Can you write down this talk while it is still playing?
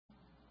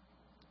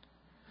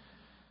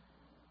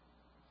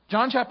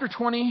John chapter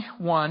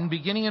 21,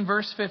 beginning in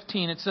verse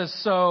 15, it says,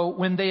 "So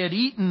when they had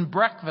eaten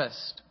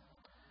breakfast,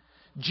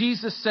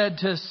 Jesus said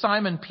to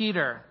Simon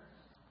Peter,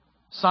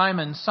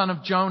 'Simon, son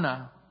of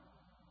Jonah,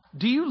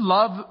 do you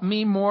love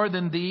me more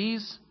than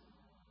these?'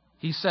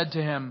 He said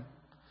to him,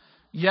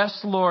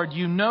 'Yes, Lord,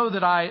 you know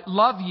that I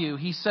love you.'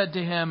 He said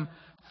to him,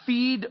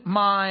 'Feed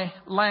my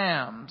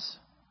lambs.'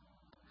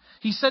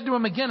 He said to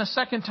him again a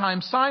second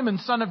time, 'Simon,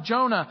 son of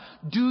Jonah,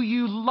 do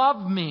you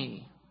love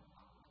me?'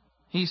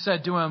 He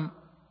said to him,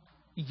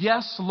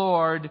 'Yes,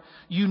 Lord,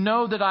 you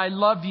know that I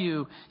love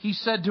you.' He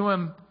said to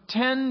him,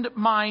 'Tend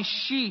my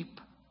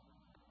sheep.'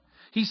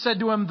 He said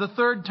to him the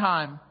third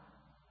time,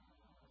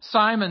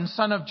 'Simon,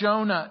 son of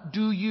Jonah,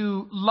 do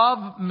you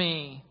love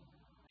me?'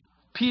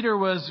 Peter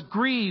was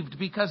grieved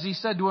because he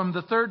said to him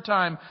the third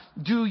time,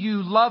 'Do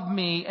you love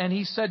me?' And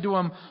he said to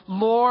him,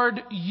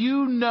 'Lord,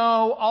 you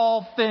know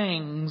all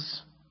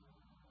things.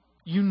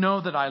 You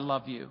know that I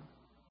love you.'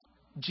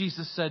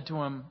 Jesus said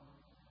to him,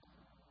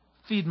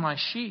 'Feed my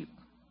sheep.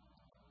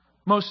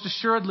 Most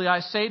assuredly,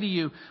 I say to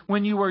you,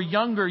 when you were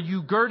younger,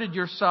 you girded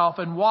yourself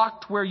and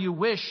walked where you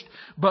wished.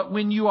 But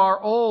when you are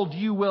old,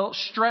 you will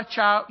stretch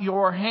out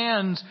your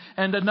hands,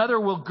 and another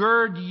will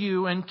gird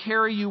you and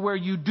carry you where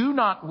you do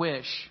not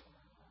wish.'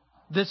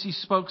 This he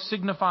spoke,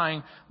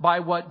 signifying by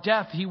what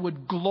death he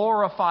would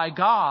glorify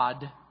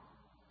God.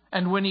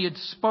 And when he had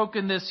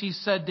spoken this, he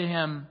said to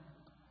him,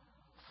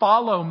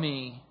 'Follow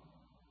me.'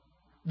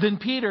 Then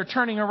Peter,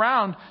 turning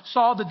around,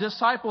 saw the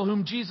disciple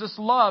whom Jesus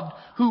loved,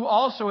 who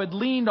also had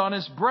leaned on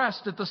his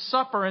breast at the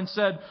supper, and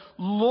said,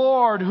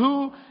 'Lord,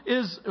 who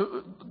is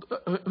the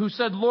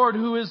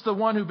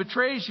one who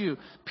betrays you?'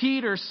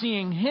 Peter,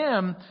 seeing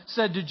him,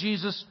 said to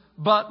Jesus,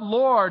 'But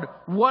Lord,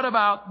 what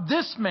about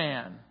this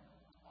man?'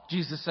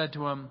 Jesus said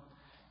to him,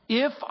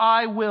 'If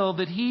I will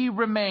that he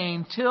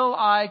remain till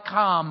I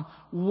come,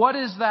 what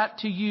is that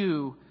to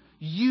you?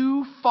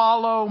 You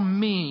follow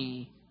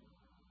me.'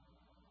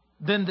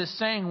 Then this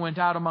saying went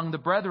out among the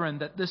brethren,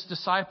 that this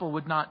disciple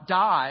would not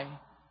die.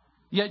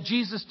 Yet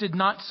Jesus did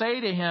not say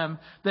to him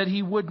that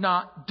he would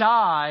not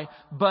die,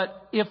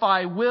 but 'If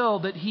I will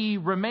that he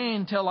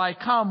remain till I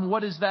come,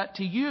 what is that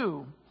to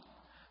you?'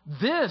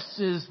 This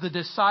is the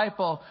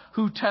disciple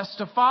who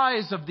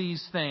testifies of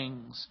these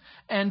things,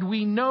 and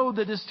we know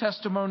that his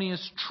testimony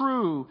is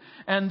true.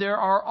 And there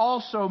are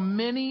also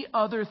many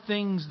other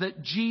things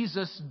that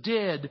Jesus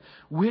did,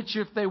 which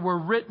if they were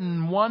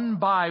written one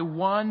by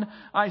one,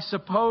 I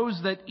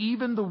suppose that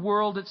even the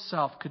world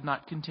itself could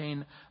not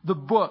contain the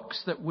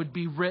books that would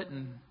be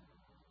written."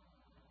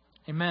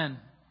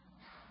 Amen.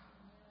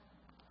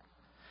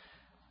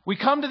 We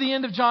come to the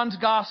end of John's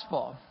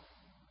Gospel.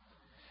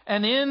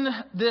 And in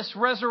this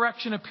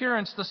resurrection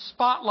appearance, the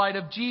spotlight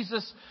of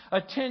Jesus'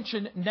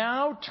 attention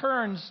now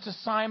turns to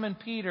Simon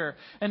Peter.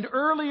 And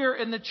earlier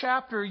in the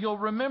chapter, you'll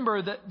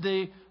remember that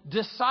the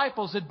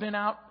disciples had been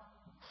out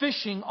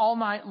fishing all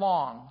night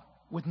long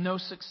with no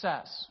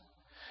success.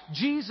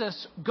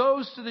 Jesus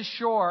goes to the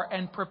shore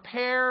and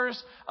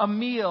prepares a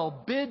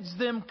meal, bids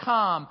them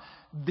come.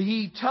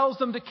 He tells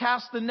them to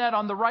cast the net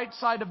on the right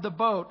side of the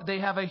boat. They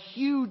have a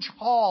huge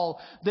haul.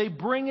 They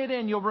bring it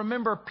in. You'll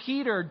remember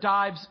Peter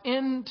dives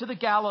into the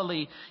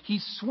Galilee. He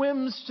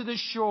swims to the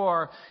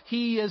shore.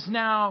 He is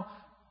now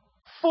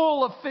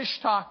full of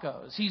fish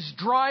tacos. He's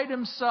dried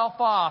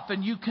himself off,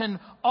 and you can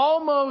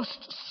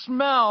almost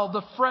smell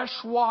the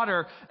fresh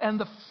water and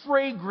the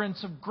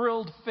fragrance of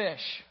grilled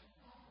fish.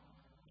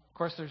 Of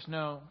course, there's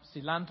no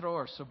cilantro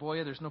or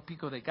cebolla. There's no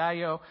pico de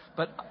gallo.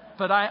 But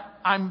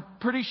I'm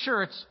pretty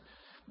sure it's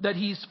that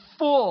he's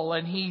full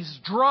and he's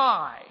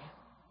dry.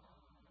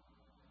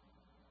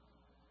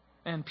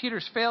 And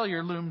Peter's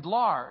failure loomed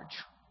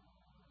large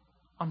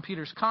on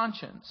Peter's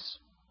conscience.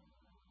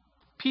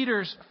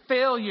 Peter's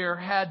failure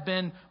had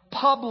been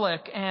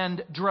public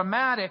and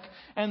dramatic.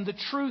 And the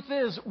truth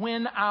is,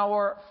 when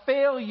our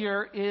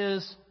failure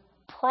is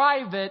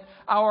private,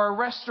 our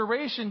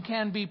restoration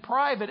can be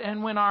private.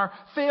 And when our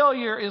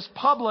failure is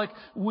public,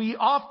 we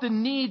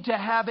often need to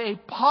have a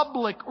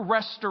public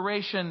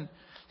restoration.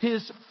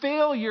 His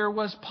failure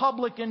was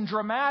public and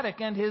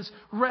dramatic, and his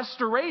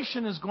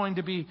restoration is going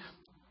to be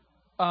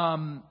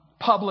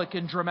public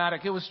and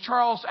dramatic. It was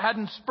Charles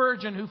Haddon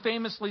Spurgeon who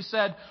famously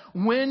said,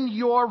 "When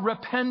your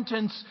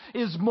repentance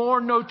is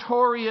more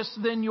notorious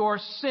than your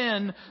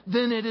sin,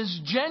 then it is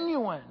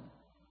genuine."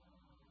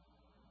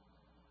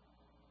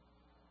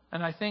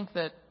 And I think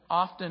that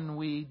often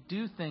we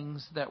do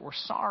things that we're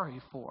sorry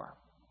for.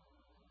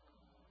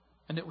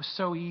 And it was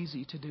so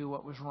easy to do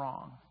what was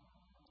wrong.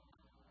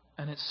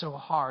 And it's so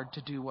hard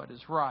to do what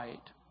is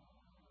right.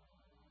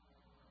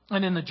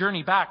 And in the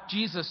journey back,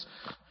 Jesus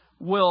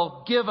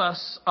will give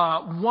us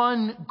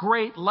one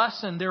great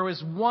lesson. There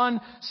is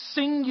one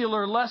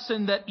singular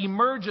lesson that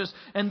emerges,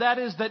 and that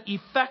is that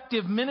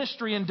effective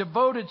ministry and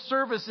devoted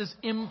service is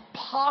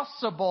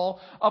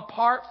impossible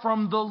apart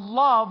from the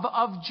love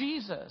of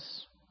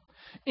Jesus.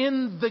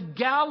 In the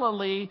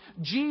Galilee,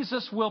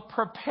 Jesus will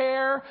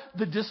prepare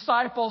the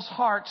disciples'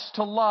 hearts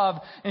to love.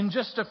 In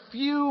just a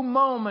few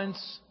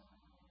moments,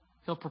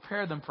 He'll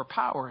prepare them for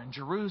power in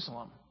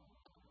Jerusalem.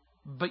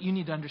 But you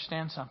need to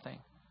understand something,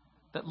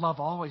 that love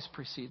always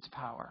precedes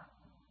power.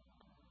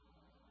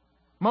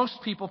 Most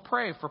people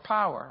pray for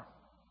power.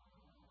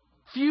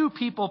 Few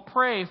people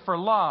pray for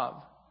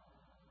love.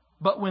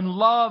 But when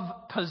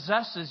love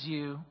possesses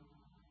you,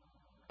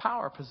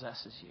 power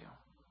possesses you.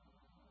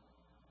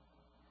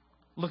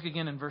 Look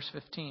again in verse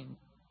 15.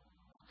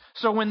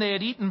 So when they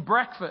had eaten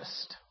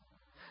breakfast,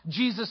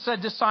 Jesus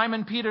said to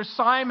Simon Peter,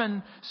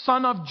 Simon,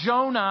 son of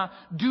Jonah,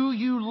 do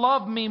you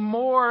love me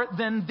more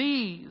than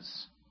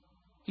these?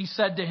 He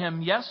said to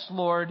him, Yes,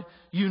 Lord,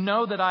 you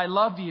know that I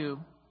love you.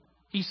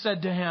 He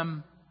said to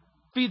him,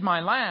 Feed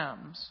my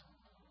lambs.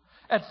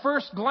 At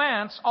first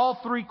glance, all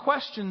three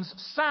questions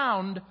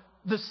sound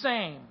the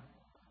same,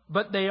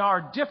 but they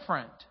are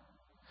different.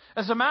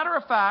 As a matter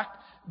of fact,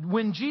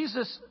 when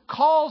Jesus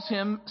calls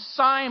him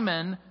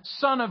Simon,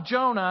 son of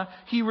Jonah,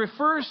 he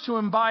refers to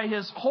him by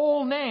his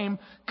whole name,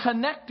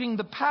 connecting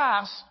the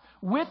past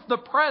with the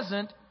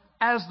present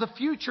as the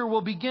future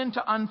will begin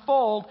to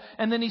unfold.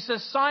 And then he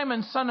says,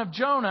 Simon, son of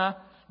Jonah,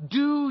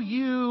 do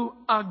you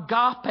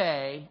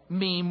agape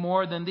me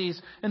more than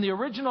these? In the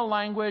original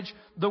language,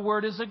 the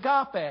word is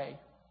agape.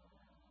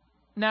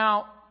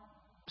 Now,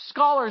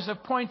 scholars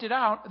have pointed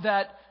out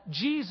that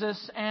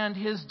Jesus and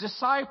his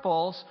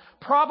disciples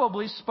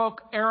probably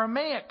spoke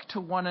Aramaic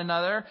to one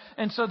another,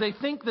 and so they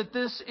think that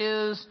this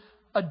is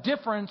a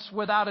difference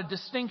without a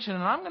distinction.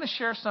 And I'm going to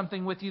share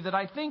something with you that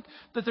I think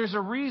that there's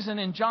a reason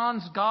in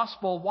John's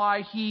gospel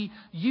why he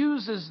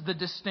uses the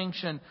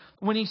distinction.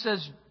 When he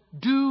says,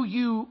 do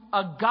you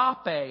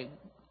agape?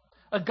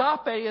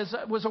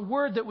 Agape was a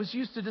word that was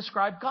used to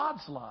describe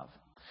God's love.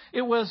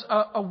 It was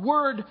a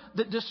word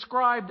that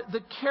described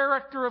the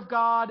character of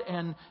God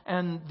and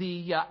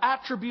the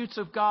attributes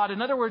of God.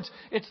 In other words,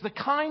 it's the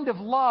kind of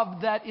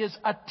love that is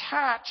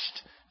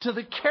attached to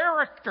the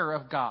character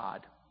of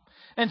God.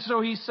 And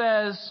so he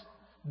says,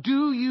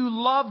 do you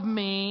love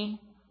me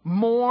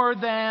more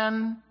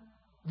than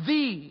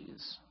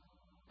these?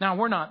 Now,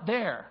 we're not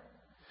there.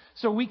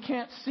 So we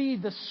can't see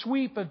the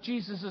sweep of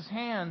Jesus'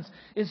 hands.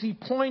 Is he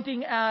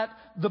pointing at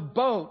the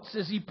boats?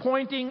 Is he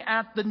pointing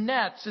at the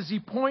nets? Is he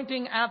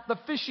pointing at the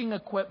fishing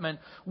equipment?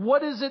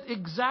 What is it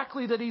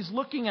exactly that he's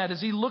looking at? Is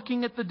he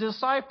looking at the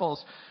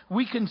disciples?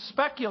 We can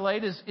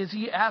speculate. Is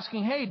he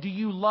asking, hey, do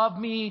you love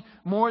me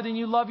more than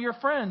you love your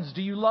friends?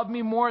 Do you love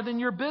me more than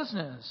your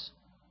business?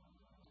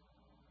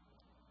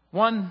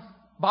 One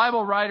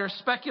Bible writer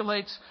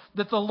speculates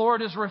that the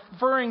Lord is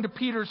referring to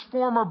Peter's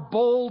former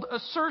bold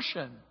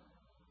assertion.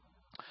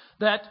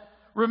 That,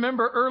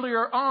 remember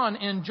earlier on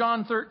in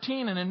John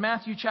 13 and in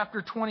Matthew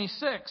chapter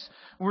 26,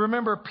 we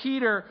remember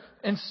Peter,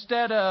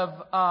 instead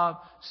of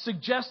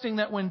suggesting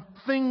that when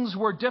things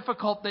were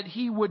difficult that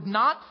he would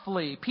not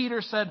flee, Peter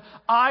said,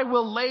 I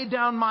will lay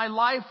down my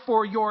life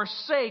for your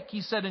sake,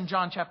 he said in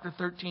John chapter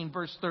 13,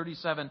 verse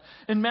 37.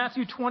 In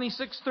Matthew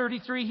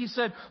 26:33, he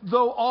said,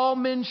 though all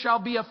men shall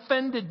be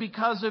offended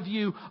because of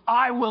you,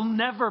 I will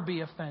never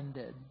be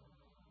offended.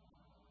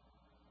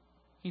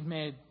 He'd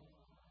made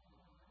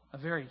a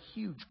very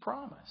huge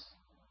promise.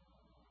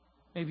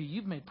 Maybe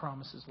you've made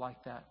promises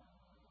like that.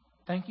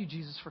 Thank you,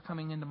 Jesus, for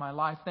coming into my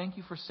life. Thank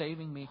you for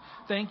saving me.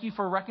 Thank you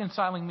for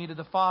reconciling me to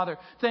the Father.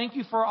 Thank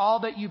you for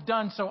all that you've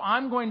done. So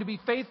I'm going to be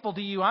faithful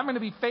to you. I'm going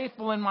to be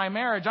faithful in my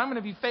marriage. I'm going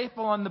to be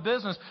faithful in the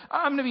business.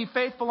 I'm going to be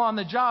faithful on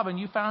the job. And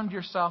you found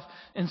yourself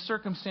in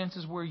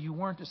circumstances where you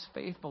weren't as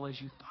faithful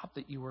as you thought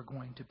that you were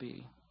going to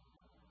be.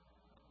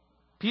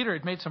 Peter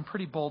had made some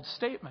pretty bold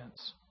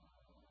statements.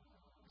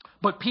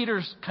 But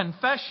Peter's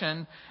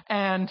confession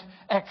and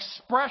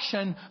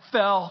expression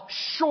fell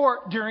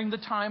short during the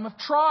time of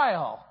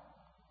trial.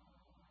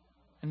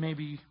 And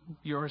maybe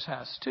yours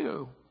has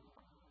too.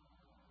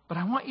 But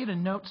I want you to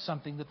note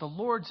something, that the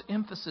Lord's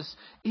emphasis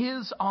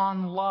is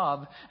on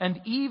love. And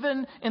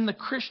even in the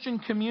Christian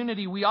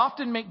community, we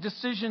often make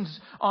decisions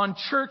on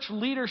church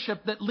leadership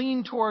that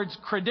lean towards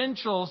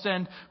credentials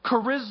and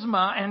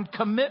charisma and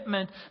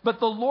commitment. But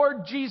the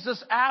Lord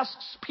Jesus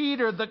asks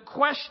Peter the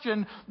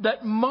question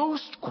that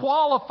most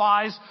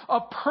qualifies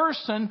a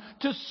person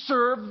to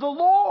serve the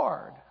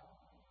Lord.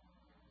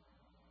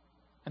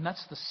 And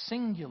that's the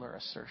singular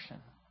assertion.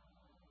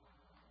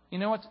 You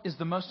know what is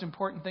the most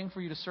important thing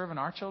for you to serve in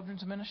our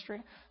children's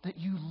ministry? That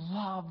you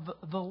love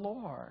the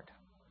Lord.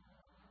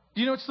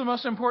 Do you know what's the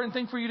most important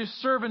thing for you to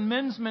serve in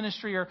men's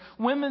ministry or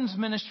women's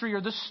ministry or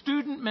the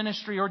student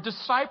ministry or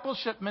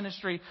discipleship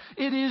ministry?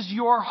 It is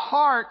your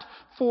heart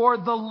for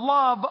the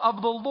love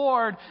of the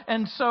Lord.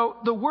 And so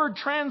the word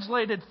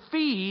translated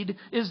feed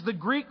is the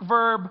Greek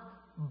verb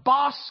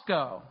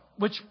bosko,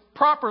 which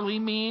properly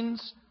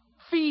means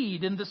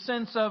feed, in the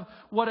sense of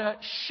what a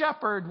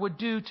shepherd would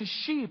do to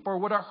sheep or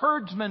what a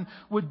herdsman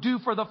would do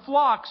for the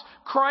flocks.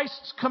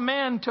 Christ's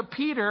command to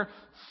Peter,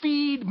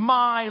 feed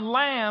my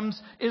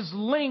lambs, is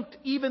linked,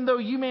 even though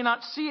you may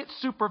not see it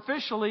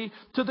superficially,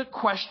 to the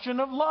question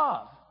of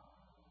love.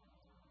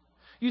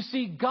 You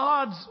see,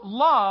 God's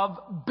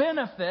love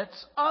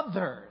benefits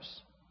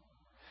others.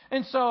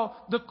 And so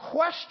the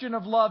question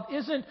of love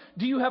isn't,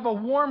 do you have a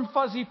warm,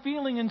 fuzzy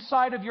feeling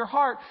inside of your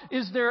heart?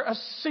 Is there a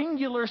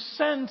singular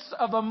sense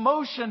of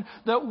emotion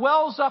that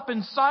wells up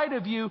inside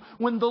of you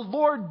when the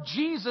Lord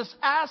Jesus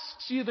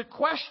asks you the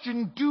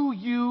question, do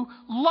you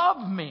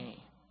love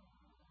me?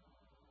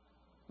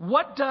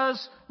 What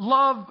does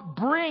love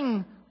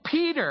bring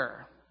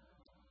Peter?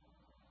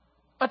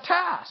 A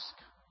task.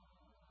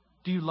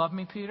 Do you love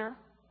me, Peter?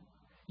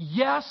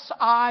 Yes,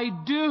 I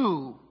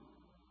do.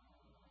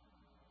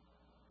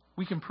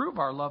 We can prove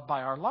our love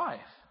by our life.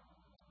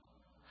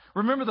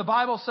 Remember, the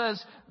Bible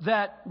says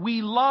that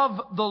we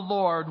love the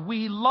Lord.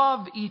 We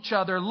love each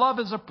other. Love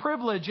is a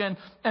privilege and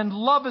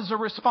love is a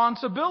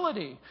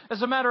responsibility.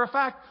 As a matter of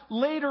fact,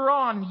 later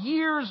on,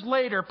 years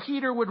later,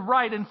 Peter would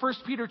write in 1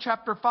 Peter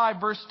chapter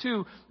 5, verse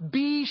 2,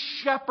 be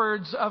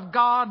shepherds of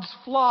God's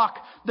flock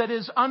that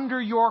is under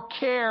your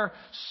care,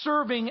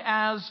 serving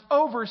as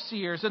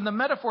overseers. And the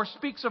metaphor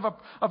speaks of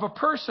a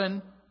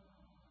person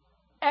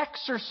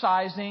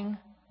exercising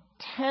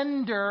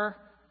tender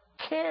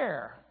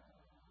care.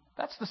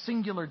 That's the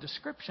singular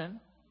description.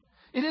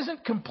 It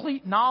isn't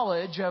complete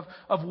knowledge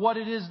of what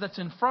it is that's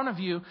in front of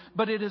you,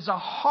 but it is a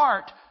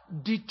heart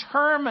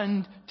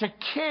determined to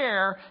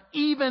care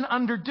even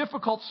under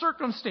difficult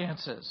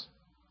circumstances.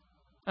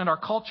 And our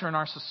culture and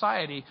our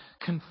society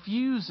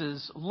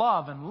confuses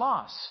love and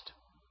lust.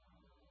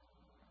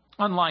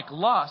 Unlike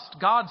lust,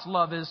 God's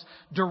love is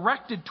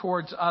directed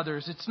towards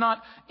others. It's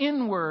not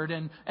inward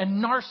and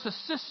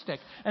narcissistic.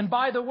 And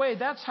by the way,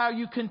 that's how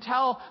you can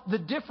tell the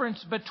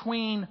difference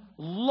between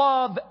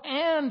love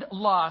and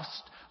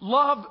lust.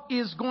 Love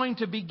is going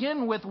to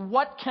begin with,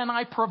 what can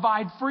I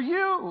provide for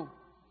you?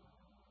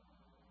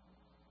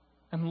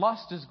 And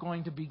lust is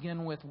going to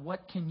begin with,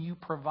 what can you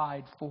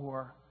provide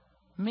for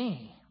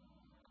me?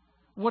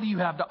 What do you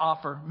have to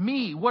offer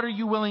me? What are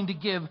you willing to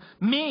give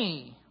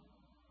me?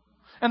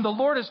 And the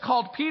Lord has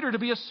called Peter to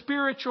be a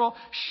spiritual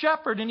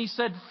shepherd. And he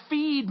said,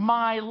 feed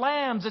my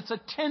lambs. It's a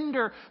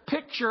tender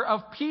picture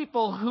of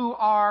people who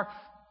are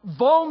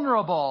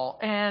vulnerable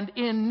and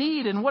in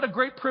need. And what a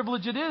great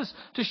privilege it is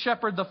to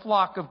shepherd the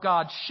flock of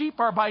God.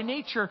 Sheep are by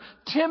nature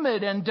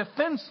timid and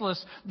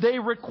defenseless. They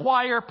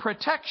require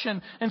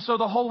protection. And so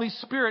the Holy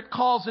Spirit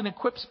calls and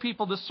equips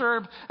people to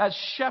serve as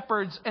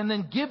shepherds and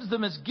then gives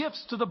them as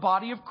gifts to the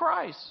body of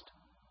Christ.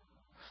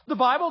 The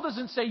Bible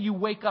doesn't say you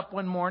wake up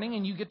one morning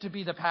and you get to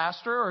be the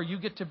pastor or you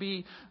get to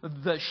be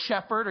the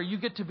shepherd or you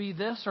get to be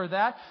this or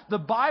that. The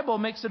Bible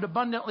makes it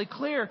abundantly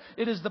clear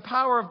it is the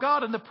power of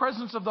God and the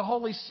presence of the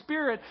Holy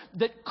Spirit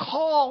that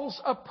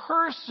calls a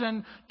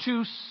person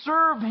to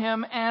serve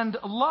Him and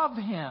love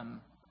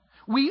Him.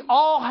 We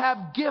all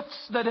have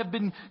gifts that have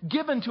been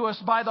given to us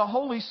by the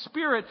Holy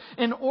Spirit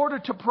in order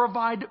to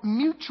provide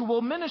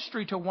mutual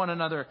ministry to one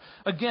another.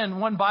 Again,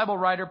 one Bible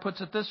writer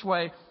puts it this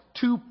way,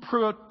 to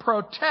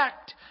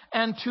protect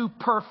and to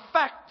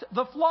perfect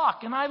the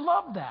flock. And I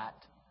love that.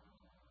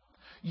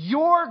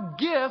 Your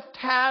gift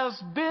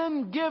has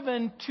been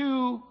given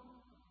to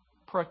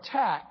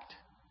protect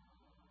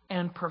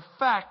and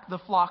perfect the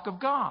flock of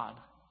God.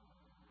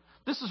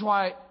 This is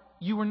why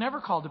you were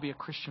never called to be a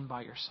Christian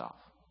by yourself.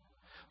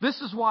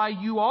 This is why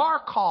you are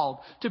called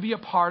to be a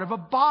part of a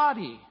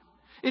body.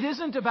 It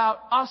isn't about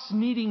us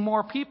needing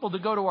more people to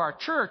go to our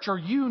church or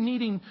you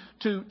needing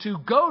to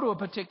go to a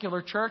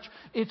particular church.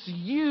 It's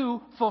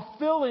you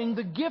fulfilling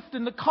the gift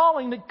and the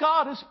calling that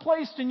God has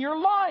placed in your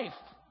life.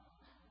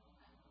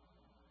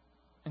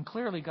 And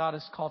clearly God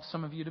has called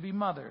some of you to be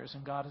mothers,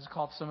 and God has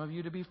called some of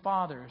you to be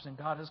fathers, and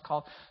God has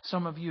called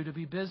some of you to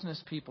be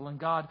business people, and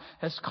God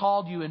has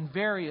called you in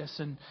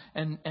various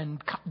and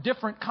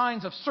different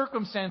kinds of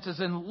circumstances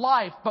in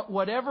life. But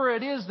whatever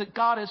it is that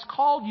God has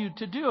called you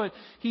to do it,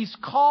 He's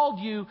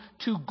called you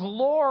to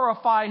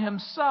glorify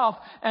Himself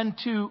and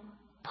to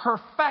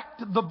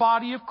perfect the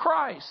body of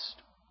Christ.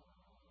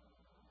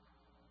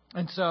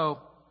 And so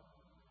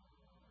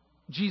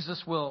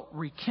Jesus will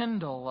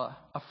rekindle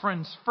a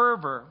friend's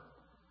fervor.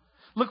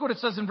 Look what it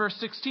says in verse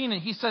 16.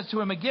 And He says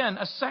to him again,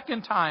 a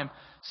second time,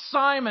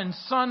 Simon,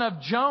 son of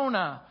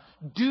Jonah,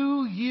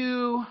 do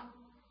you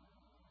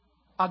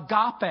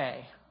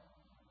agape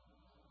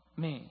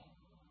me?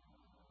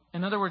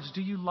 In other words,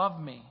 do you love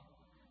me?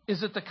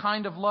 Is it the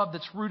kind of love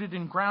that's rooted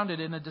and grounded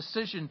in a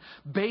decision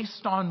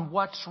based on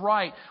what's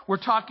right? We're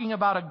talking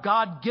about a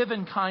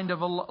God-given kind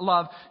of a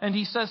love. And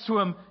He says to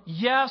him,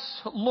 yes,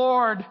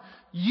 Lord,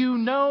 you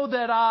know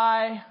that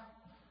I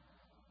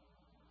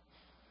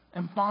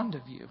am fond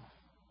of you.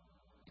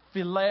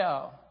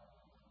 Phileo.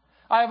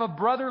 I have a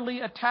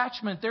brotherly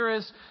attachment.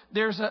 There's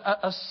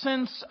a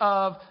sense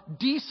of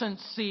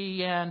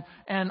decency and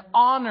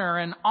honor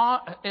and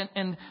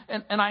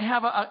I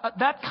have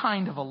that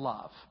kind of a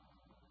love.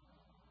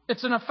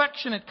 It's an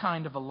affectionate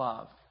kind of a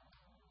love.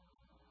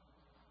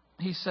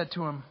 He said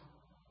to him,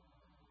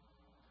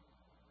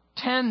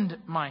 tend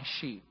my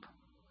sheep.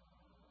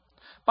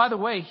 By the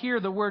way, here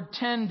the word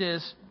tend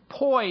is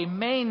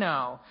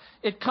poimeno.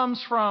 It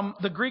comes from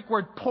the Greek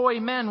word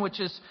poimen, which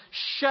is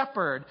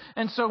shepherd.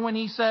 And so when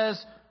He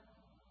says,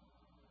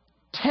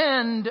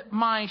 Tend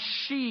my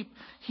sheep.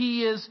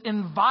 He is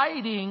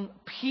inviting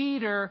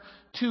Peter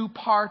to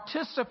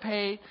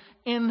participate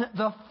in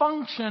the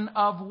function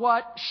of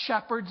what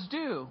shepherds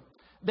do.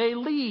 They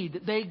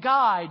lead, they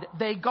guide,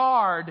 they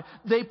guard,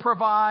 they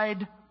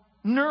provide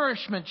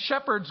nourishment.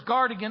 Shepherds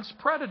guard against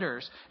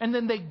predators. And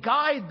then they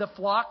guide the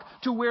flock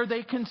to where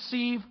they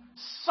conceive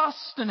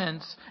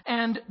sustenance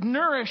and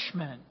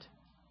nourishment.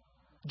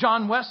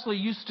 John Wesley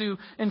used to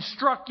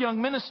instruct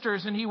young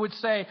ministers, and he would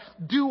say,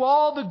 do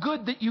all the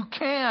good that you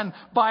can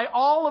by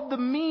all of the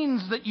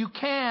means that you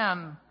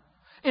can,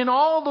 in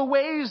all the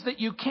ways that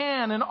you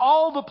can, in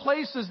all the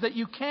places that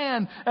you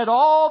can, at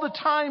all the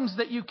times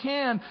that you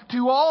can,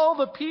 to all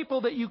the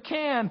people that you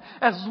can,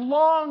 as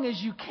long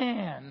as you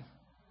can.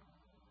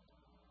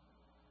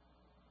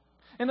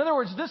 In other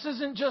words, this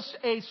isn't just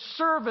a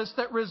service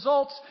that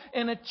results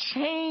in a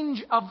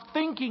change of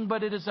thinking,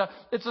 but it's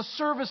a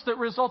service that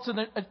results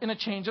in a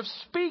change of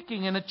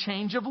speaking, in a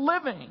change of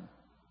living.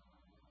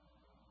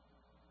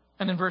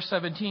 And in verse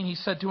 17, he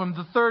said to him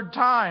the third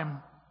time,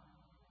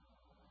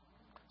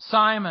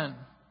 Simon,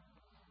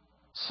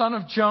 son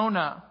of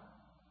Jonah,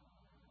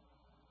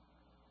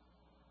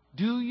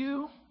 do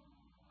you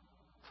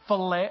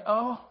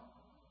phileo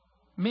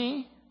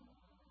me?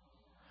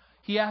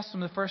 He asked him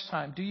the first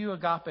time, do you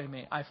agape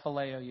me? I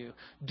phileo you.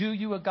 Do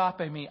you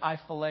agape me? I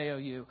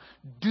phileo you.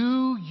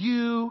 Do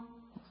you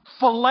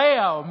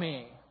phileo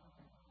me?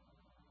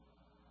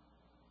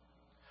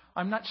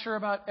 I'm not sure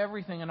about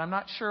everything, and I'm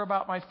not sure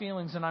about my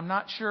feelings, and I'm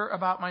not sure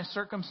about my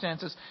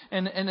circumstances.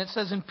 And it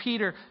says in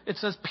Peter,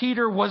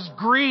 Peter was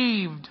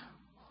grieved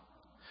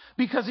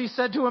because he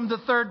said to him the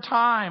third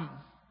time,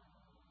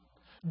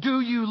 do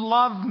you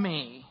love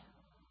me?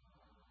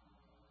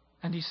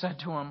 And he said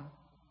to him,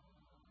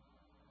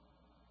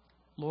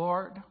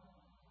 Lord,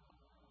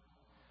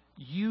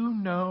 you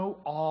know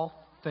all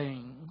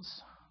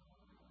things.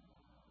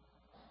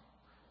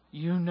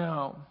 You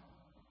know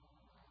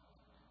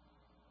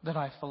that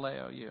I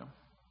phileo you.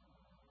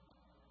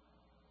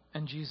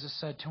 And Jesus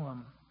said to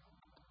him,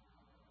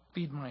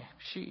 feed my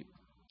sheep.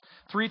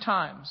 3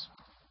 times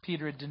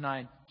Peter had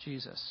denied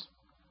Jesus.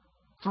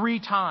 3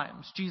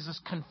 times Jesus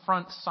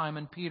confronts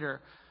Simon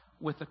Peter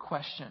with a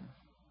question.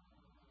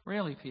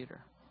 Really, Peter?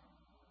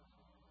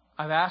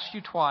 I've asked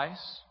you twice.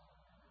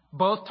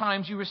 Both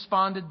times you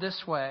responded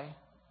this way.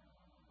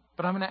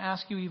 But I'm going to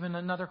ask you even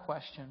another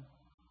question.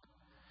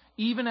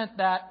 Even at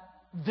that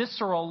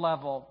visceral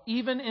level,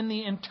 even in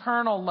the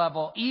internal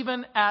level,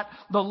 even at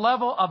the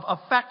level of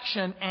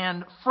affection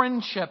and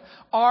friendship,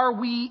 are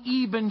we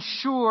even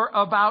sure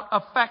about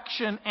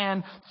affection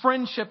and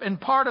friendship? And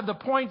part of the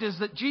point is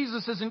that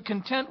Jesus isn't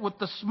content with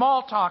the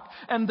small talk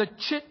and the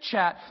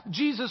chit-chat.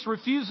 Jesus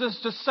refuses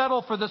to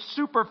settle for the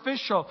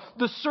superficial,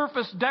 the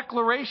surface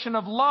declaration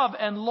of love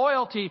and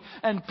loyalty.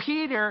 And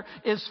Peter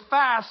is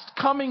fast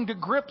coming to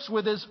grips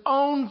with his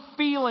own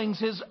feelings,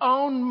 his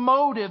own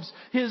motives,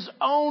 his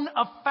own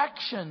affection.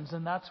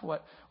 And that's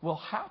what will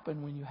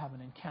happen when you have an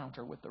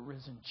encounter with the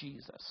risen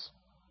Jesus.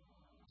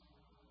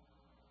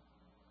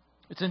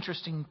 It's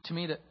interesting to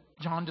me that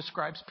John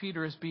describes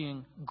Peter as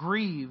being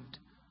grieved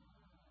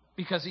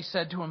because he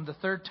said to him the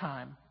third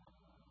time,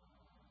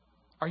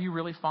 are you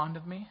really fond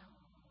of me?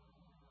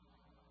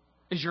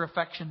 Is your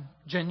affection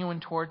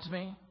genuine towards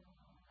me?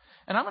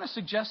 And I'm going to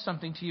suggest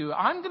something to you.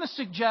 I'm going to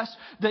suggest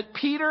that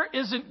Peter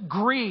isn't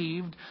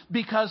grieved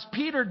because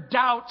Peter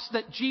doubts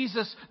that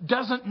Jesus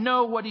doesn't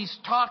know what he's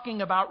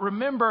talking about.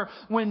 Remember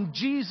when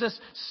Jesus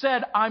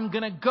said, I'm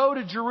going to go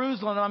to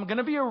Jerusalem, and I'm going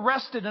to be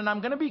arrested, and I'm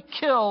going to be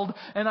killed,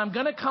 and I'm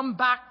going to come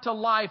back to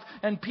life.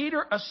 And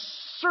Peter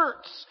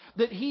asserts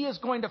that he is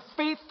going to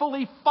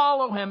faithfully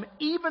follow him,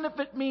 even if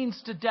it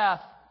means to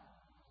death.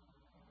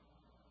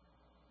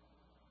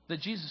 That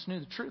Jesus knew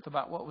the truth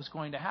about what was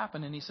going to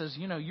happen. And he says,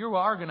 you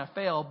are going to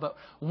fail, but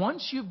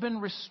once you've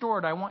been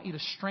restored, I want you to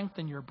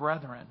strengthen your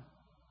brethren.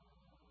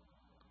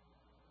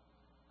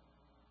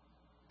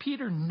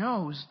 Peter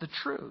knows the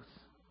truth.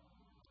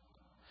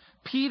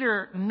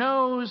 Peter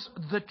knows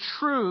the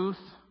truth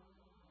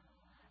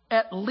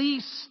at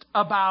least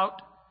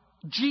about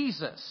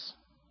Jesus.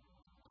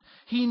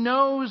 He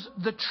knows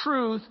the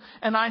truth,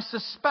 and I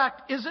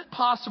suspect, is it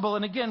possible,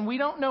 and again, we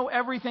don't know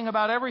everything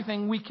about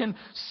everything, we can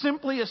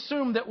simply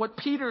assume that what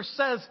Peter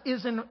says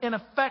is in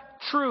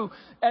effect true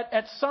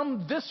at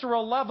some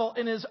visceral level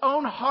in his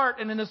own heart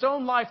and in his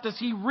own life. Does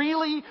he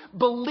really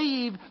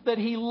believe that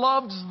he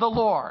loves the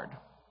Lord?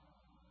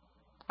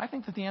 I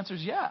think that the answer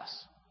is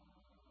yes.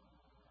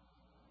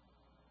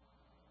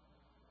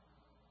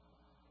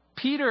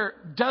 Peter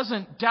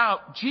doesn't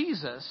doubt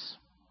Jesus.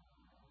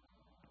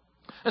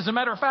 As a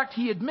matter of fact,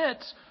 he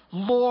admits,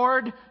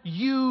 Lord,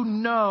 you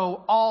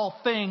know all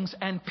things.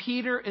 And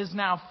Peter is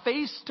now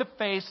face to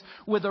face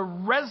with a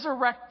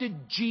resurrected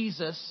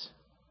Jesus.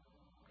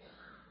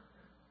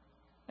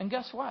 And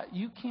guess what?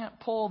 You can't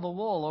pull the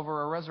wool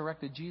over a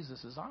resurrected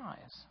Jesus'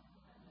 eyes.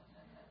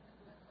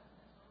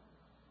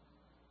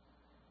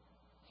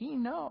 He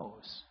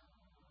knows.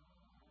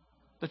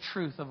 the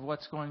truth of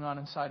what's going on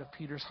inside of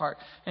Peter's heart.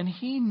 And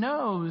He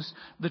knows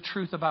the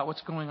truth about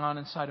what's going on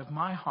inside of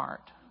my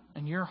heart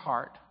and your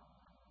heart.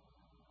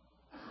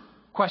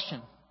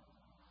 Question.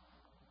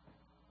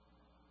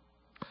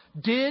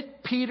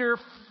 Did Peter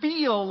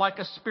feel like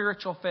a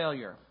spiritual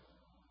failure?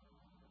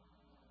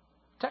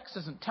 Text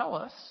doesn't tell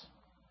us.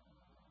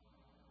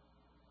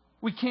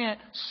 We can't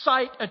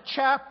cite a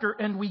chapter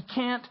and we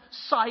can't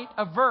cite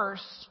a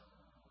verse.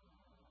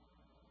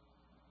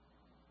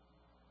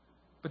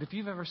 But if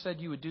you've ever said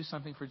you would do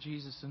something for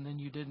Jesus and then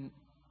you didn't,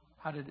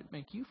 how did it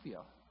make you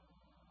feel?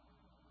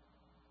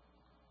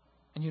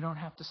 And you don't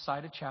have to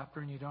cite a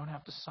chapter and you don't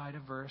have to cite a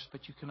verse,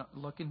 but you can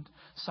look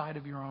inside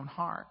of your own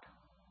heart.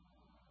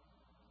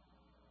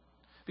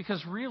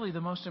 Because really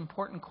the most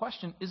important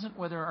question isn't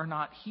whether or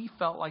not he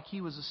felt like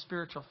he was a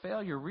spiritual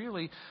failure.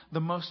 Really, the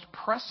most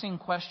pressing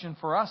question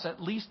for us,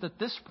 at least at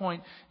this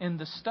point in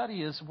the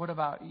study, is what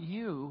about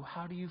you?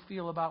 How do you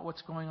feel about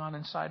what's going on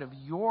inside of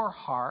your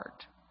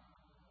heart?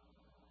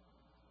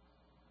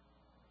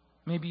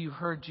 Maybe you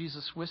heard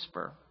Jesus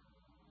whisper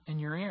in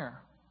your ear,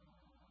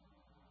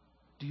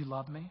 "Do you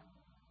love me?"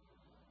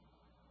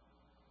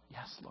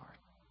 "Yes, Lord."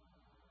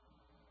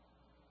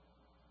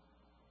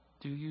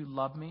 Do you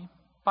love me?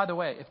 By the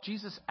way, if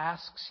Jesus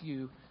asks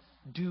you,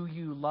 "Do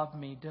you love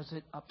me?" does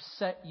it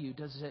upset you?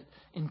 Does it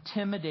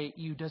intimidate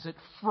you? Does it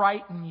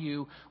frighten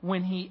you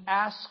when He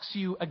asks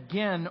you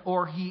again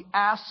or He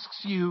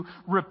asks you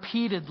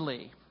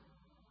repeatedly?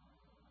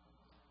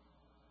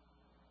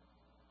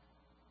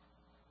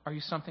 Are you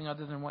something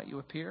other than what you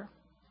appear?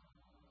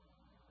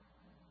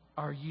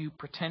 Are you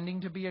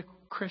pretending to be a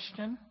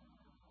Christian?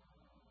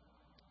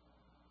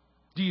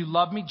 Do you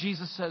love me?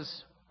 Jesus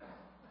says,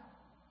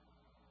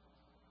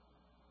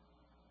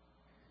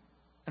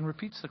 and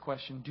repeats the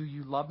question, "Do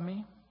you love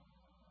me?"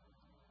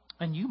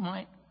 And you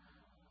might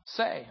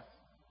say,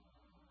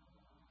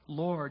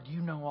 "Lord,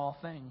 you know all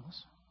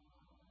things.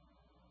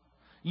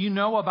 You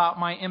know about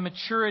my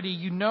immaturity.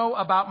 You know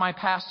about my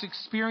past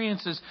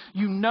experiences.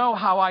 You know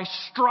how I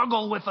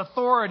struggle with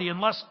authority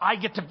unless I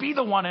get to be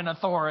the one in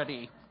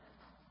authority.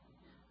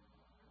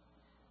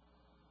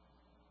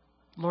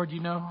 Lord,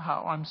 you know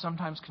how I'm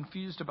sometimes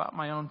confused about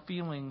my own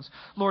feelings.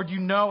 Lord, you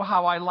know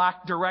how I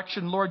lack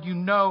direction. Lord, you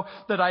know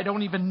that I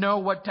don't even know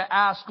what to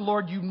ask.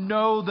 Lord, you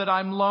know that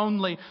I'm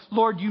lonely.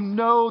 Lord, you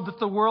know that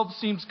the world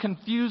seems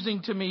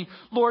confusing to me.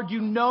 Lord,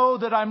 you know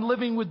that I'm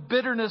living with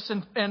bitterness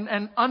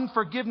and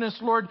unforgiveness.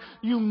 Lord,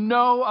 you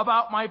know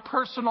about my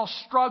personal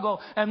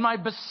struggle and my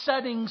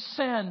besetting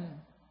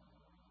sin."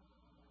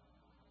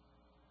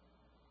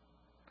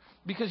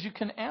 Because you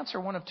can answer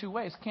one of two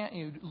ways, can't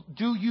you?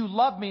 Do you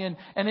love me? And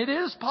it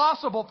is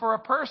possible for a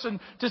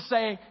person to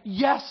say,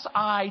 "Yes,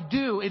 I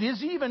do." It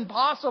is even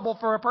possible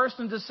for a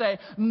person to say,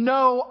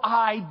 "No,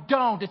 I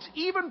don't." It's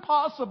even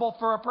possible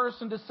for a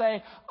person to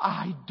say,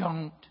 "I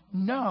don't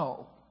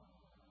know."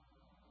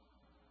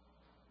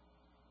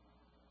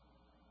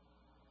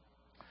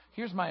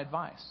 Here's my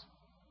advice,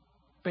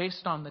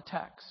 based on the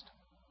text.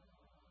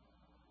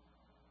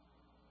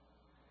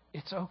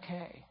 It's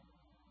okay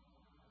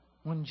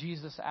when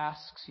Jesus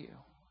asks you,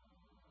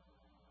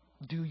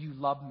 "Do you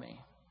love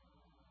me?"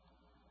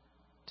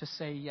 to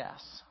say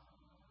yes,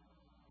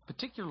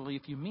 particularly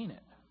if you mean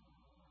it.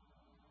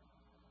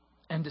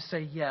 And to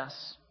say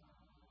yes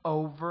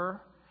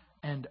over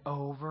and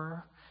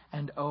over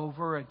and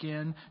over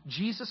again.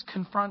 Jesus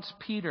confronts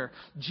Peter.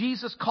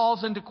 Jesus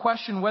calls into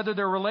question whether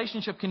their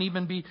relationship can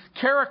even be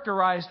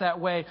characterized that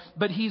way.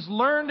 But he's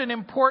learned an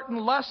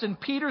important lesson.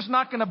 Peter's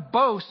not going to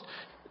boast.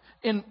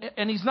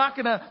 And he's not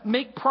going to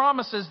make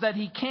promises that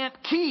he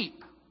can't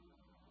keep.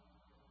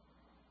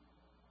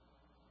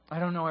 I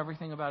don't know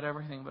everything about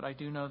everything, but I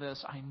do know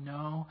this. I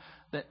know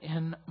that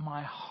in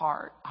my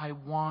heart, I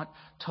want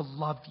to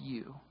love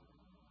you.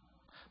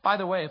 By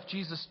the way, if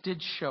Jesus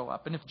did show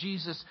up, and if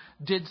Jesus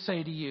did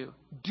say to you,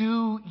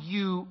 "Do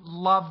you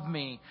love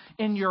me?"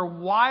 in your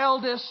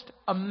wildest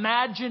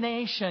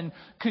imagination,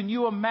 can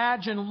you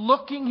imagine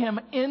looking him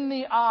in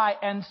the eye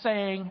and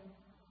saying,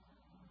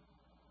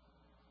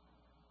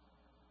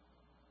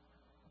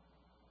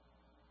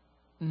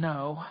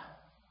 "No,"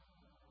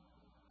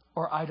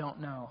 or "I don't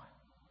know"?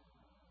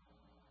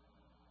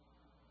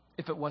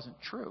 If it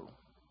wasn't true.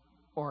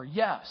 Or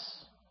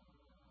 "yes,"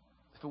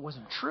 if it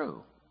wasn't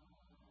true.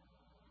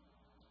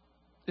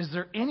 Is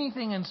there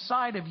anything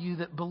inside of you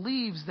that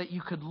believes that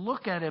you could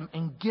look at him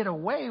and get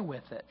away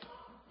with it?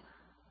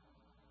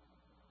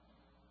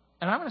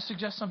 And I'm going to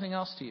suggest something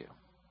else to you.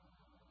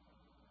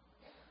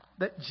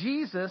 That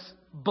Jesus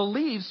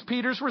believes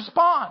Peter's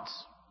response.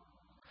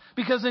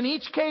 Because in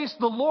each case,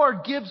 the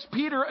Lord gives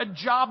Peter a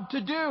job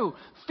to do.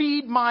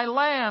 Feed my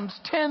lambs,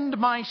 tend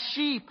my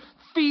sheep,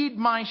 feed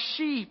my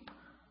sheep.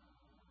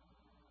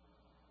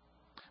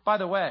 By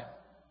the way,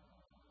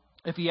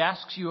 if he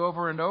asks you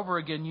over and over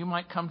again, you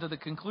might come to the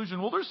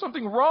conclusion, "Well, there's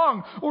something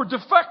wrong or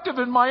defective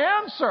in my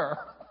answer."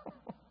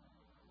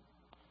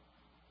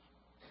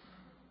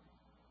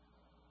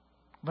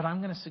 But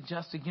I'm going to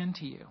suggest again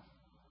to you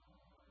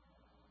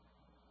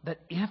that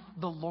if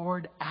the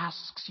Lord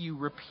asks you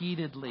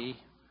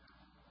repeatedly,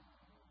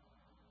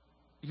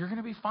 you're going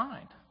to be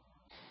fine.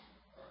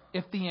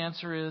 If the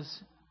answer is,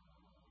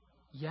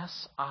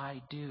 yes,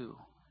 I do.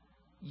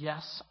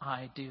 Yes,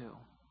 I do.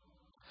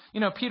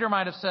 Peter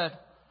might have said,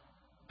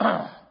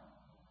 I'm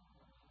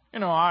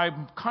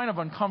kind of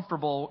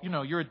uncomfortable.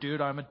 You're a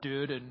dude, I'm a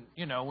dude. And,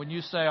 when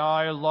you say,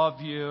 I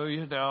love you,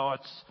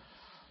 it's,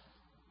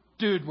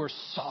 dude, we're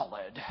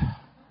solid.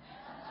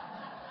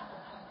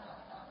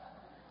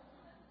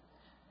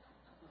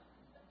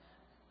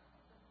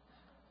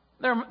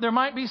 There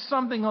might be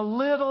something a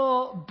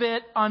little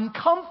bit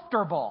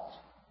uncomfortable.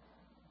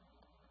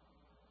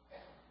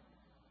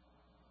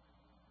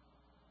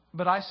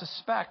 But I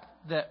suspect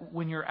that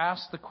when you're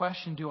asked the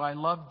question, do I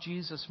love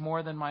Jesus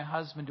more than my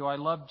husband? Do I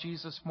love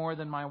Jesus more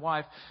than my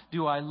wife?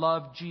 Do I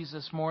love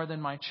Jesus more than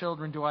my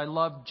children? Do I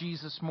love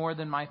Jesus more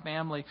than my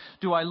family?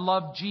 Do I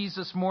love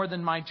Jesus more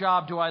than my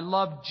job? Do I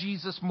love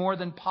Jesus more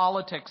than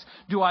politics?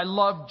 Do I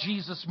love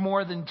Jesus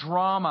more than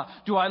drama?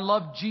 Do I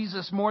love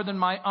Jesus more than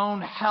my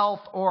own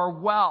health or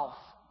wealth?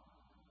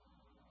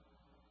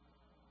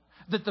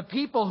 That the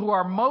people who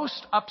are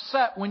most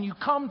upset when you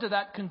come to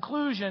that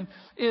conclusion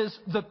is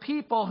the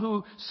people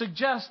who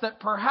suggest that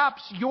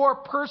perhaps your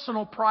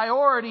personal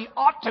priority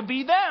ought to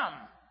be them.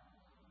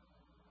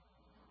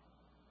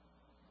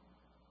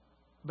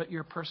 But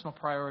your personal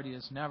priority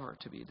is never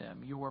to be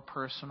them. Your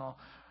personal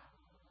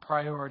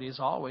priority is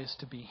always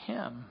to be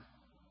Him.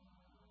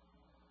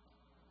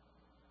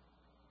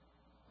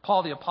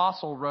 Paul the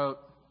Apostle wrote,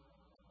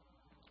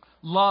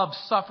 love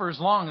suffers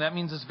long. That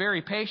means it's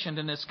very patient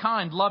and it's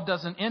kind. Love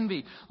doesn't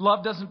envy.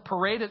 Love doesn't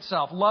parade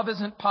itself. Love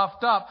isn't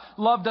puffed up.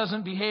 Love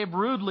doesn't behave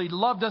rudely.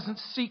 Love doesn't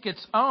seek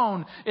its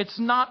own. It's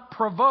not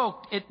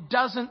provoked. It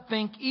doesn't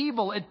think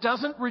evil. It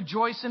doesn't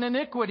rejoice in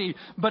iniquity,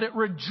 but it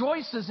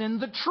rejoices in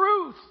the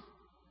truth.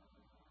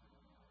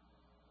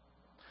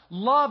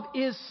 Love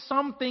is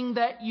something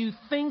that you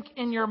think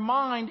in your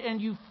mind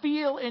and you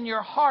feel in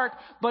your heart,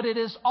 but it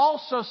is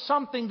also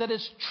something that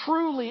is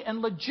truly and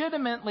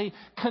legitimately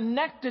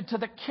connected to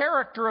the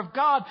character of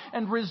God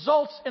and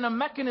results in a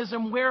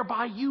mechanism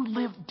whereby you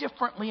live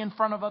differently in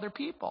front of other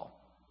people.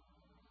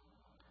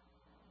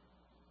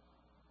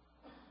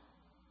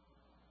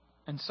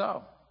 And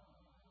so,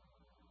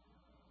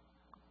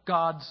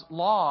 God's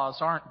laws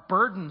aren't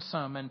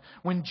burdensome, and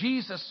when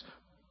Jesus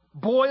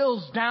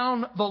boils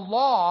down the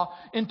law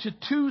into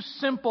two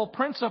simple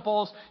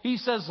principles. He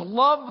says,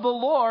 love the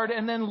Lord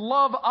and then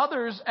love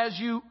others as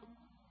you,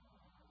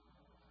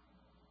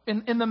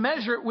 in the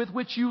measure with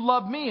which you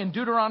love me. In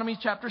Deuteronomy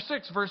chapter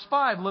 6, verse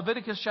 5,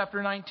 Leviticus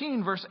chapter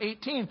 19, verse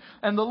 18,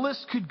 and the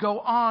list could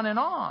go on and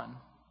on.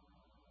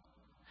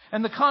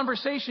 And the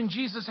conversation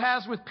Jesus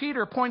has with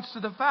Peter points to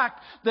the fact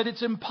that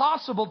it's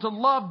impossible to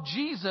love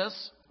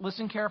Jesus,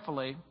 listen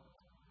carefully,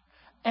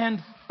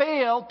 and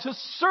fail to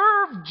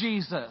serve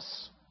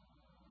Jesus.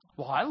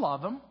 Well, I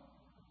love Him.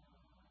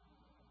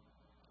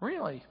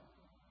 Really?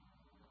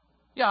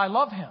 Yeah, I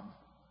love Him.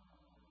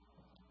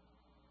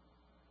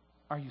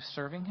 Are you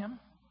serving Him?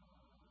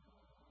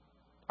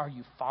 Are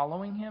you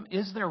following Him?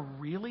 Is there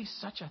really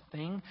such a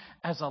thing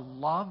as a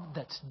love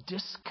that's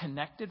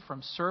disconnected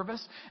from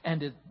service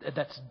and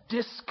that's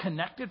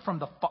disconnected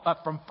from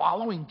from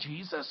following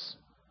Jesus?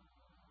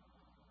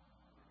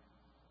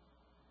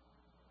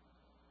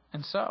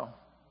 And so,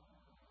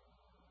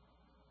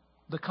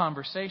 the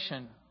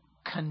conversation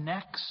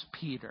connects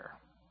Peter.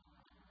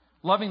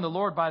 Loving the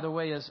Lord, by the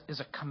way, is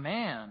a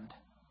command,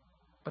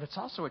 but it's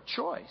also a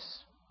choice.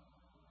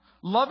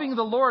 Loving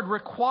the Lord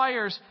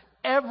requires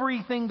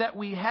everything that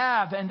we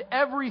have and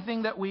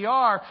everything that we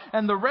are.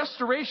 And the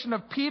restoration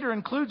of Peter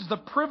includes the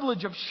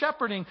privilege of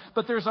shepherding,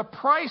 but there's a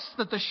price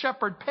that the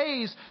shepherd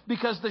pays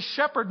because the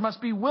shepherd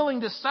must be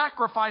willing to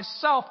sacrifice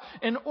self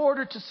in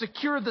order to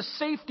secure the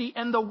safety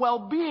and the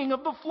well-being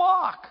of the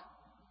flock.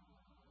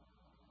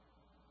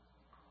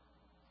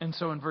 And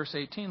so in verse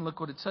 18, look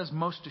what it says.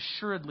 Most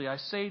assuredly, I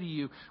say to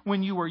you,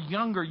 when you were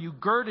younger, you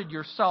girded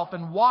yourself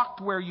and walked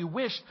where you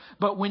wished.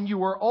 But when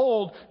you are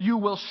old, you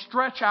will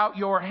stretch out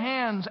your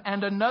hands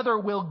and another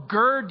will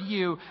gird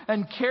you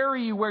and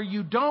carry you where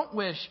you don't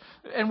wish.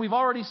 And we've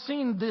already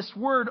seen this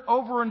word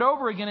over and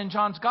over again in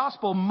John's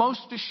gospel.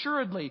 Most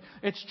assuredly.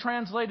 It's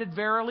translated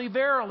verily,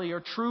 verily, or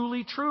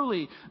truly,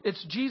 truly.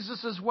 It's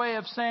Jesus' way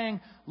of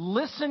saying,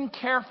 listen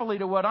carefully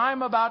to what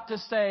I'm about to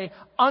say,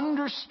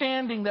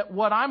 understanding that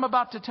what I'm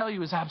about to tell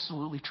you is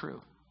absolutely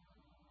true.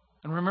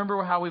 And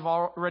remember how we've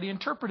already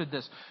interpreted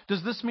this.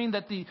 Does this mean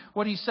that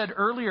what he said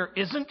earlier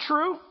isn't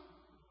true?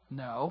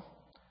 No.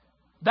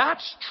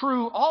 That's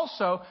true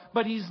also,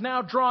 but he's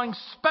now drawing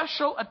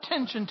special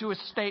attention to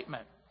his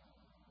statement.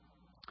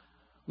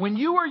 When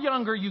you were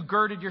younger, you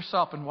girded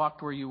yourself and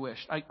walked where you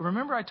wished.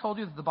 Remember I told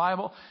you that the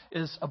Bible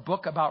is a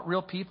book about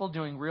real people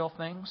doing real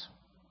things?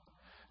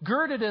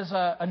 Girded is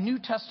a New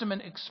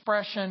Testament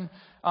expression,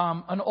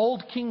 an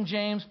old King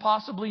James,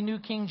 possibly New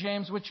King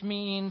James, which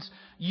means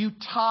you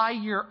tie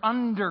your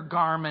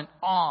undergarment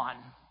on.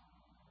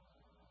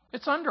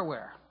 It's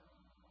underwear.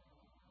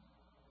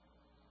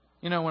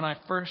 You know, when I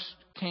first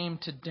came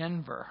to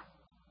Denver,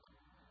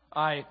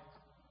 I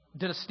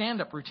did a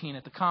stand-up routine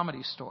at the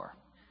Comedy Store.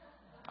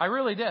 I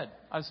really did.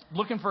 I was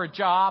looking for a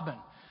job, and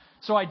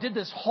so I did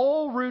this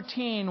whole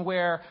routine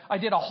where I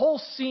did a whole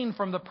scene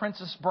from The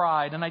Princess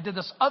Bride, and I did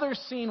this other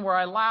scene where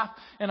I laughed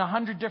in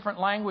 100 different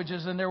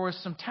languages, and there were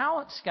some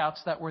talent scouts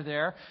that were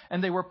there,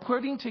 and they were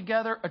putting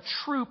together a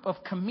troupe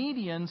of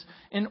comedians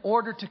in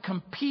order to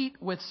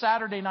compete with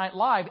Saturday Night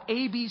Live.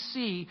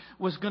 ABC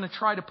was going to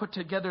try to put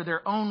together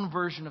their own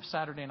version of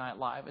Saturday Night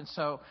Live, and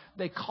so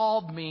they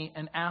called me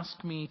and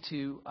asked me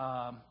to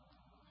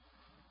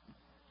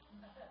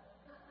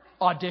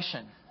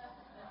audition.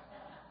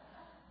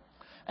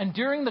 And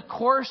during the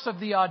course of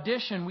the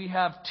audition, we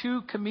have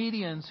two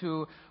comedians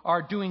who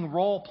are doing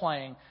role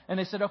playing. And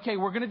they said, okay,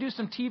 we're going to do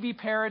some TV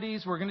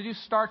parodies. We're going to do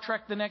Star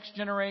Trek The Next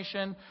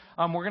Generation.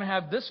 We're going to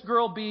have this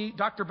girl be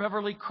Dr.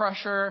 Beverly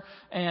Crusher.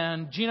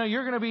 And Gino,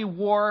 you're going to be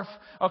Worf.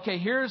 Okay,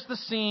 here's the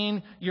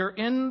scene. You're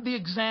in the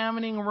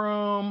examining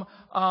room.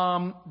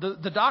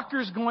 The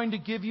doctor's going to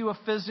give you a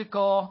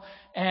physical.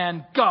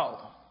 And go.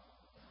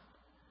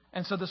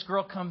 And so this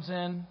girl comes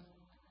in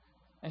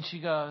and she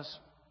goes,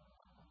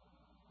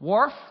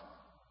 Worf,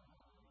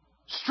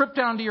 strip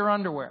down to your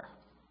underwear.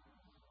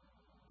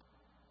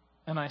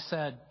 And I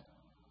said,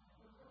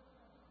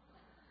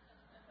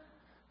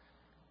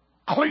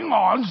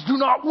 Klingons do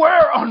not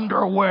wear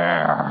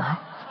underwear.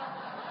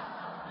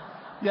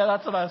 Yeah,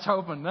 that's what I was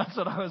hoping.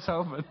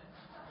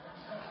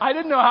 I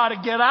didn't know how to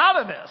get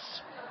out of this.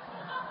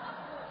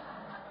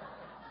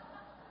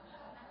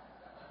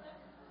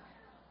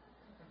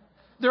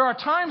 There are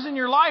times in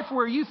your life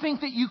where you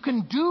think that you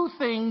can do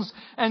things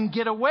and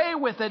get away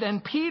with it.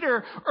 And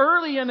Peter,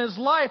 early in his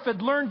life,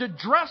 had learned to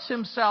dress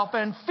himself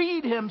and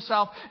feed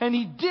himself. And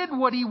he did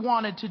what he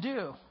wanted to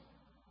do.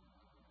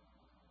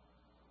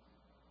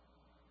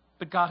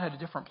 But God had a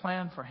different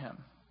plan for him.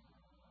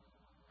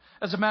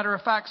 As a matter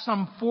of fact,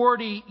 some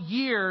 40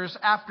 years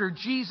after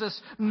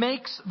Jesus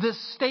makes this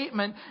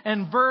statement,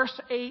 in verse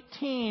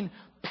 18,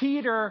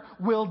 Peter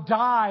will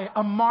die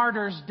a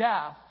martyr's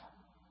death.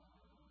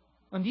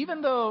 And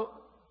even though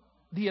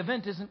the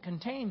event isn't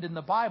contained in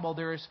the Bible,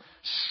 there is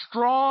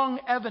strong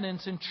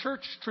evidence in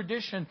church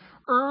tradition.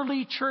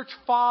 Early church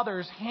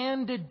fathers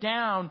handed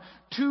down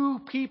to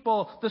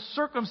people the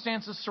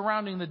circumstances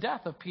surrounding the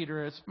death of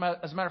Peter. As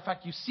a matter of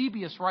fact,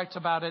 Eusebius writes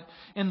about it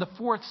in the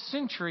 4th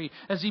century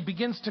as he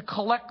begins to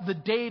collect the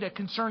data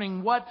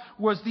concerning what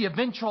was the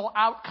eventual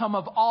outcome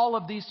of all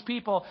of these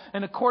people.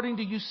 And according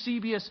to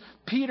Eusebius,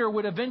 Peter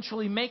would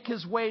eventually make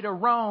his way to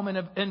Rome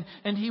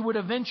and he would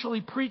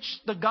eventually preach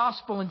the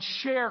gospel and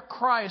share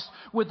Christ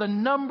with a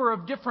number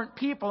of different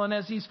people. And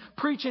as he's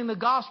preaching the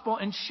gospel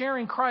and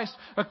sharing Christ,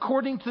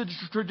 according to the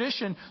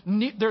tradition,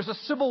 there's a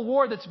civil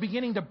war that's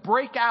beginning to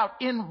break out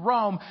in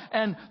Rome,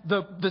 and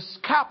the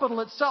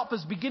capital itself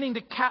is beginning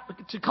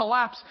to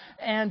collapse,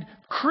 and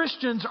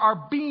Christians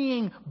are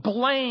being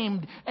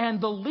blamed, and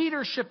the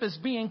leadership is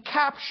being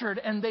captured,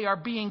 and they are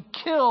being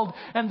killed,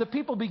 and the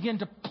people begin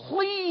to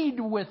plead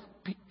with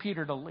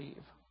Peter to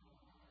leave.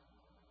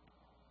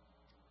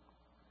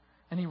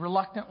 And he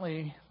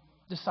reluctantly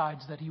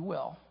decides that he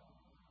will.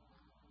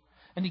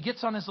 And he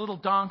gets on his little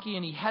donkey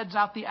and he heads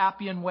out the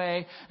Appian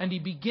Way and he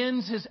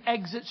begins his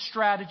exit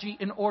strategy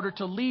in order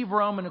to leave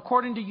Rome. And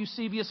according to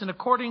Eusebius and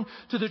according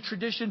to the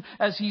tradition,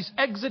 as he's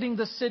exiting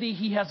the city,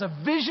 he has a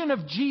vision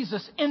of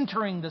Jesus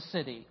entering the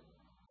city.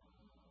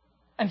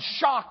 And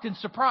shocked and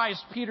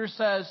surprised, Peter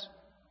says,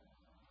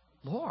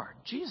 Lord,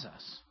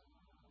 Jesus,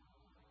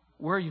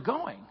 where are you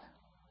going?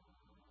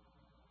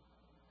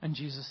 And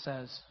Jesus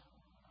says,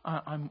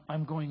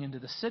 I'm going into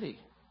the city.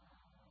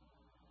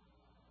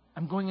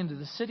 I'm going into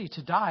the city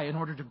to die in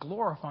order to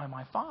glorify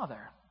my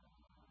Father.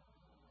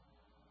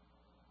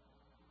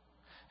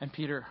 And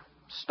Peter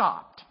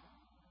stopped.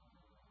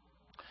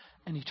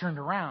 And he turned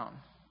around.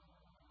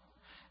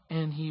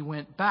 And he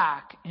went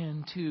back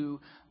into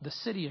the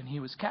city and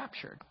he was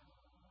captured.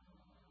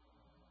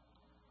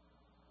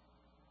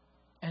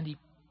 And he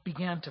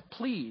began to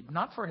plead,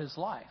 not for his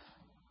life,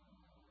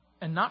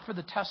 and not for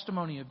the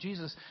testimony of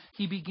Jesus.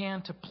 He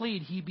began to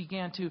plead. He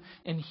began to,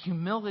 in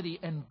humility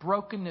and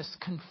brokenness,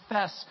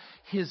 confess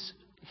his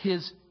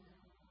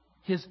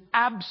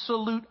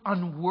absolute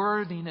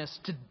unworthiness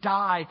to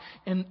die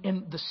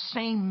in the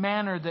same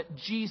manner that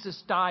Jesus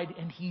died.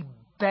 And he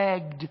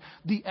begged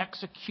the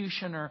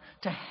executioner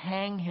to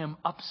hang him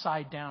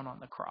upside down on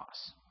the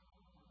cross.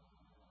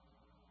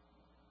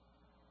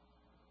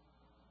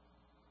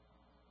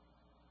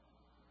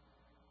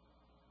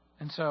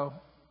 And so,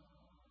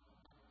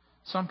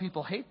 some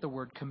people hate the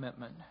word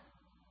commitment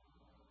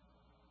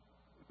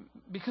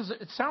because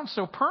it sounds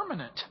so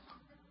permanent.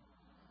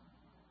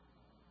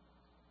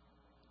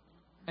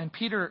 And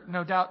Peter,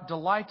 no doubt,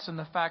 delights in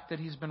the fact that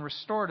he's been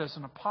restored as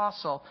an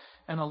apostle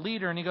and a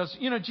leader. And he goes,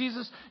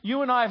 Jesus,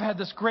 you and I have had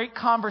this great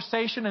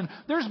conversation, and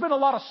there's been a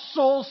lot of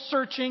soul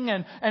searching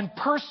and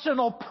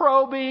personal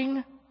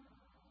probing.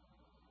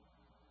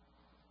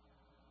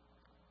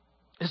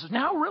 Is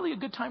now really a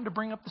good time to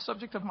bring up the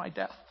subject of my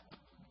death?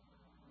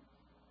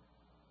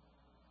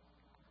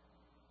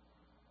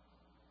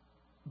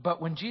 But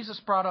when Jesus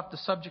brought up the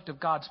subject of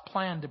God's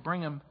plan to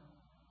bring him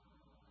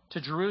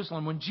to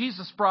Jerusalem, when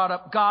Jesus brought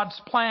up God's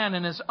plan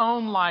in his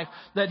own life,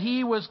 that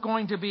he was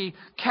going to be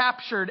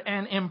captured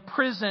and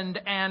imprisoned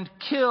and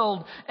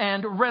killed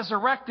and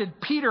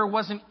resurrected, Peter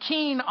wasn't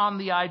keen on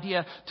the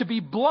idea. To be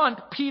blunt,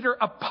 Peter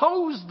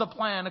opposed the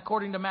plan,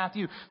 according to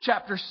Matthew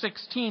chapter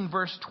 16,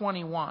 verse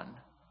 21.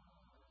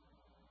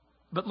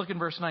 But look in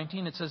verse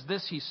 19, it says,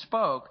 this he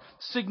spoke,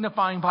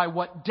 signifying by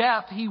what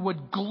death he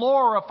would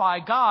glorify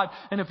God.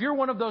 And if you're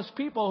one of those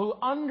people who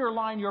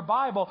underline your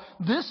Bible,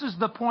 this is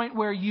the point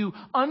where you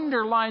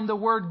underline the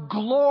word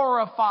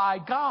glorify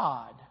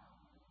God.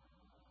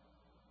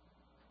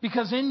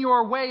 Because in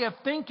your way of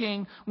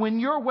thinking,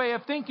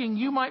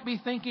 you might be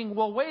thinking,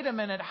 well, wait a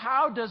minute,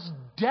 how does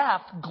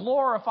death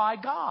glorify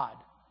God?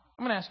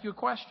 I'm going to ask you a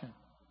question.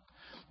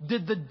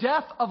 Did the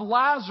death of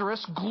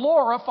Lazarus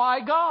glorify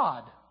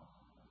God?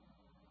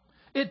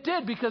 It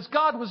did, because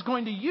God was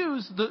going to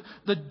use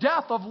the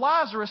death of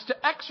Lazarus to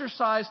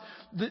exercise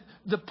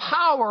the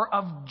power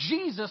of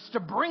Jesus to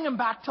bring him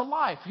back to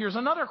life. Here's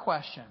another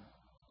question.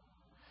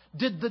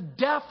 Did the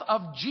death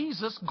of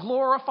Jesus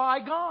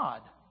glorify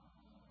God?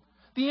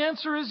 The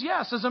answer is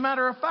yes. As a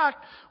matter of fact,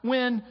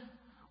 when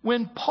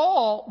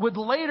Paul would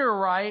later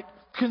write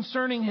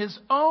concerning his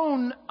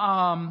own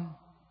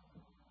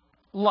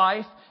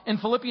life, in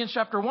Philippians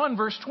chapter 1,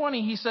 verse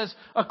 20, he says,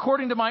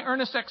 according to my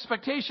earnest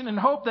expectation and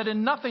hope that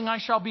in nothing I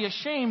shall be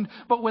ashamed,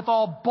 but with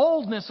all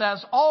boldness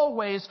as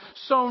always,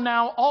 so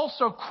now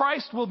also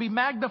Christ will be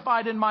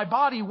magnified in my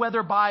body,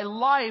 whether by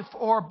life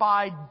or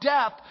by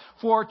death.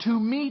 For to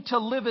me to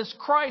live is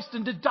Christ,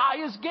 and to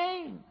die is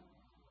gain.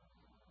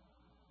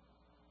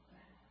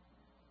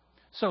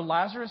 So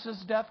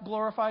Lazarus' death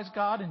glorifies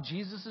God, and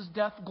Jesus'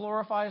 death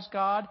glorifies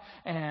God,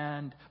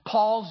 and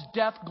Paul's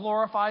death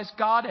glorifies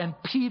God, and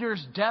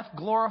Peter's death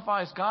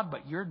glorifies God,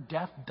 but your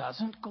death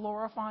doesn't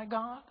glorify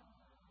God?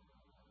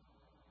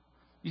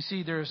 You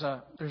see, there's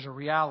a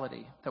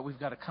reality that we've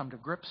got to come to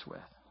grips with.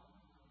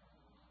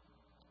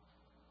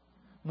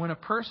 When a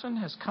person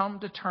has come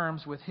to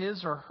terms with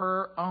his or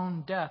her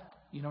own death,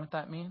 you know what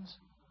that means?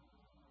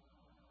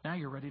 Now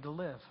you're ready to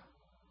live.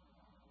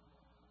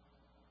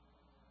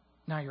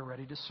 Now you're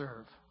ready to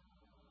serve.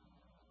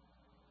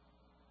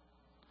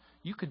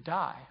 You could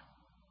die.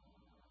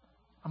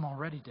 I'm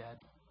already dead.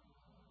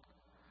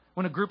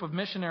 When a group of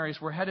missionaries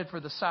were headed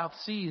for the South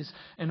Seas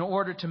in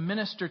order to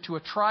minister to a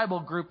tribal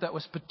group that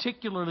was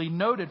particularly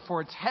noted for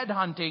its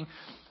headhunting,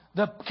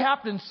 the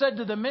captain said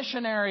to the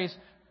missionaries,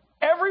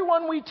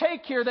 everyone we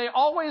take here, they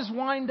always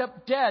wind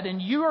up dead,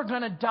 and you are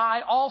going to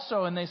die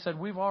also. And they said,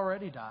 we've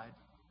already died.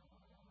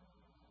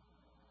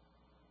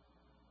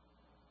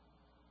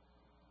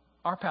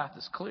 Our path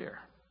is clear.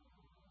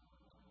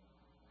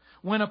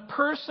 When a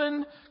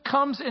person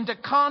comes into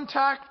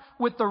contact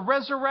with the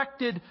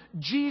resurrected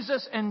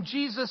Jesus, and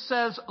Jesus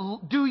says,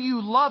 do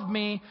you love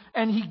me?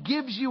 And he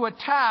gives you a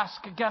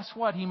task, guess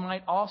what? He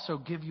might also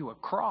give you a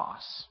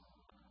cross.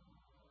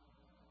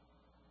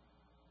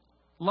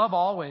 Love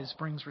always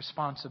brings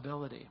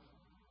responsibility.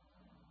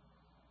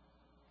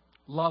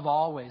 Love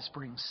always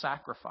brings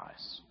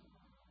sacrifice.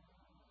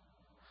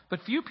 But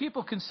few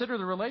people consider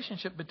the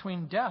relationship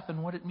between death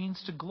and what it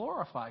means to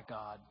glorify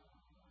God.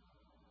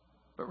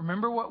 But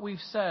remember what we've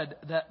said,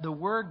 that the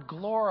word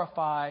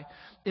glorify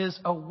is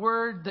a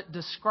word that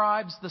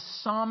describes the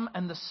sum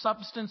and the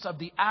substance of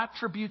the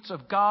attributes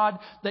of God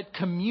that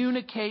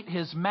communicate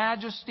His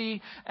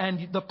majesty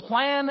and the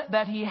plan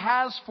that He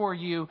has for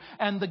you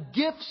and the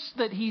gifts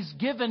that He's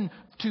given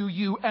to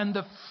you and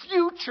the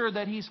future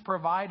that He's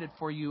provided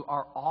for you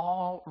are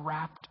all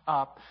wrapped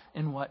up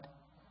in what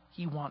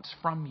He wants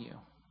from you.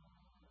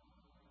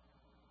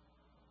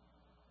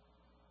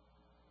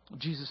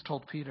 Jesus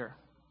told Peter,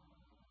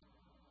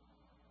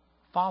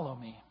 follow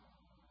me.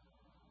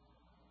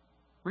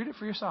 Read it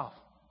for yourself.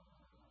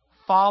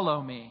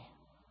 Follow me.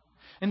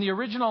 In the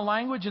original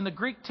language, in the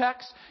Greek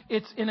text,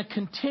 it's in a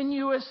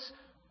continuous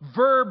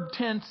verb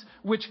tense,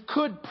 which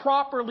could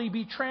properly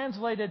be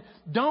translated,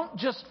 don't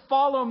just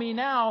follow me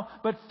now,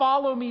 but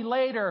follow me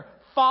later.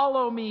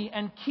 Follow me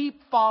and keep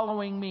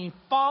following me.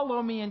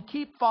 Follow me and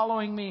keep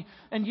following me.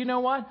 And you know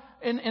what?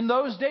 In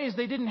those days,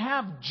 they didn't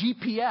have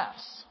GPS.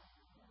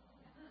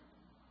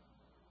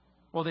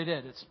 Well, they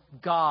did. It's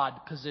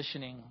God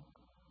positioning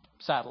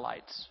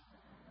satellites.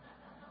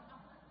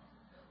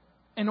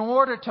 In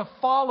order to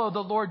follow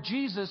the Lord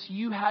Jesus,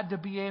 you had to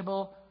be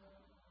able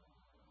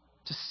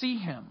to see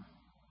Him.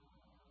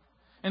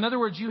 In other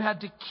words, you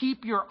had to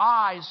keep your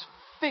eyes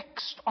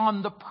fixed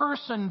on the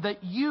person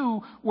that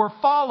you were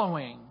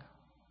following.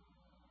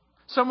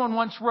 Someone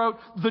once wrote,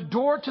 the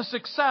door to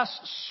success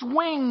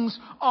swings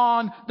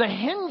on the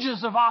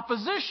hinges of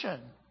opposition.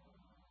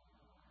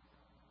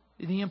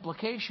 The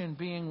implication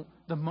being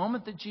the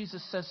moment that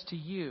Jesus says to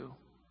you,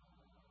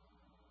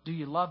 do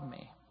you love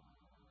me?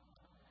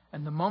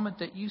 And the moment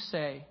that you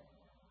say,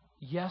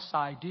 yes,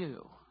 I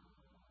do.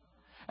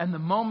 And the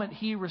moment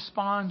He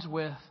responds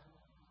with,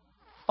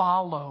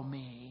 follow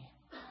me,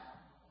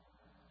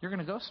 you're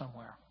going to go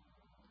somewhere.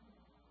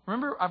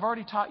 Remember, I've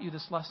already taught you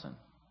this lesson.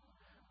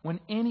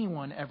 When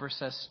anyone ever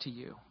says to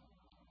you,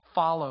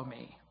 follow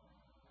me,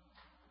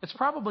 it's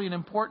probably an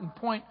important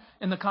point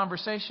in the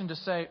conversation to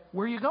say,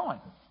 where are you going?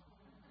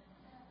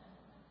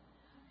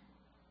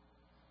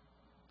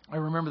 I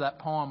remember that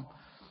poem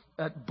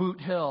at Boot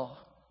Hill.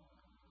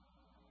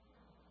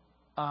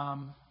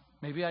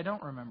 Maybe I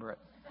don't remember it.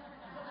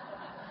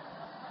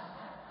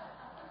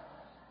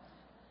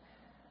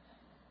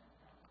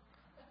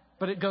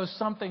 But it goes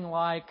something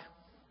like,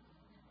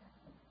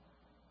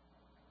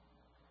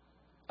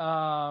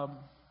 I'm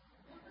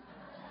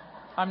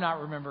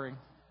not remembering.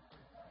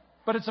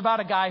 But it's about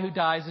a guy who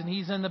dies and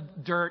he's in the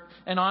dirt,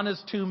 and on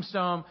his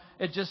tombstone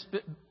it just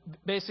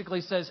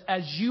basically says,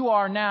 as you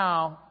are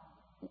now,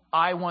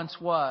 I once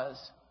was.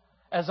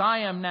 As I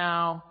am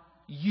now,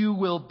 you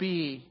will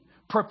be.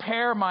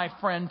 Prepare, my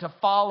friend, to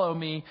follow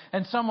me.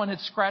 And someone had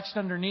scratched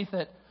underneath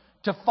it,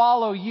 to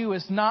follow you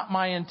is not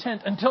my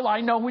intent until I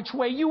know which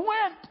way you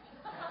went.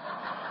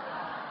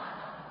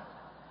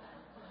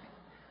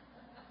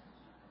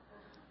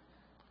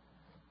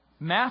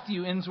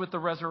 Matthew ends with the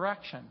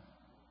resurrection.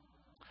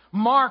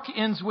 Mark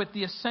ends with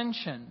the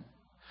ascension.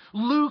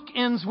 Luke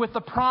ends with the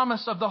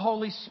promise of the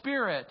Holy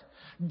Spirit.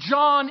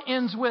 John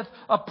ends with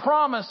a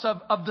promise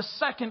of the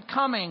second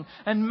coming.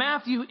 And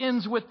Matthew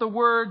ends with the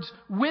words,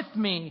 with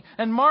me.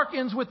 And Mark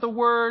ends with the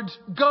words,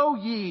 go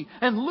ye.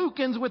 And Luke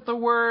ends with the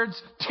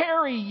words,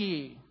 tarry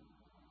ye.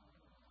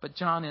 But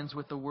John ends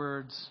with the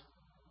words,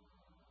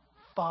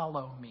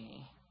 follow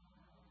me.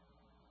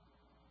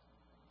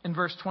 In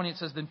verse 20 it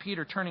says, then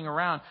Peter, turning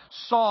around,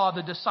 saw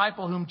the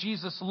disciple whom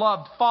Jesus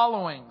loved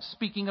following,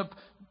 speaking of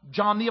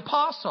John the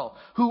Apostle,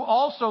 who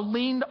also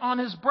leaned on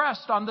his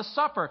breast on the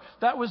supper.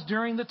 That was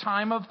during the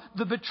time of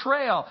the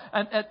betrayal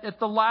at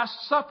the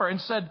Last Supper, and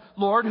said,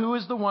 Lord, who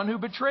is the one who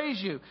betrays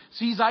you?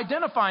 So he's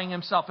identifying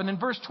himself. And in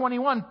verse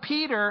 21,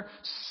 Peter,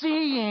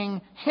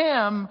 seeing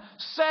him,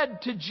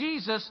 said to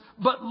Jesus,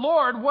 but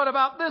Lord, what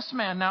about this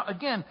man? Now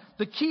again,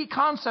 the key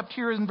concept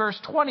here in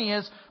verse 20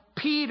 is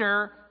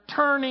Peter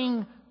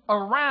turning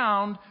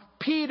around.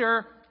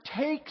 Peter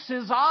takes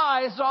his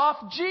eyes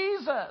off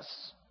Jesus.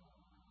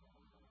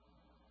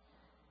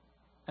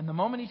 And the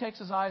moment he takes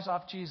his eyes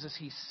off Jesus,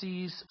 he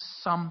sees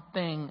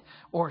something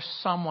or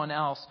someone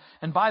else.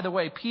 And by the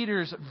way,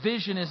 Peter's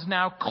vision is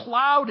now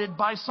clouded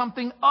by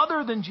something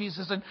other than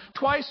Jesus. And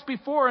twice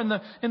before in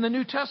the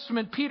New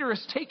Testament, Peter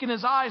has taken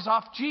his eyes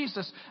off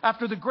Jesus.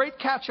 After the great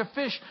catch of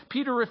fish,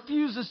 Peter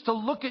refuses to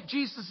look at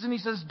Jesus and he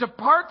says,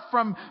 depart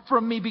from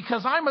me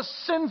because I'm a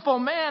sinful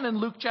man, in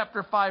Luke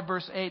chapter 5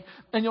 verse 8.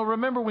 And you'll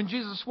remember when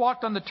Jesus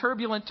walked on the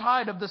turbulent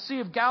tide of the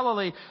Sea of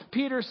Galilee,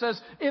 Peter says,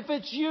 if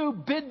it's you,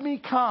 bid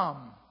me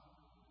come.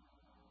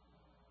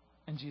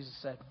 And Jesus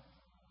said,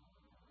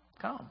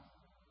 come.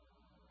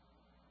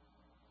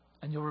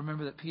 And you'll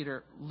remember that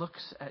Peter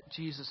looks at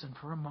Jesus, and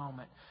for a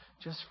moment,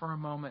 just for a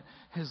moment,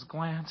 his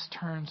glance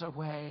turns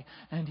away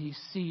and he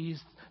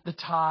sees the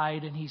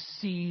tide and he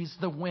sees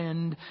the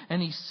wind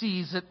and he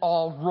sees it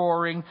all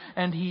roaring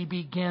and he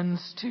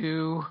begins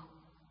to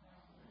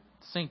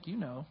sink, you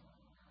know.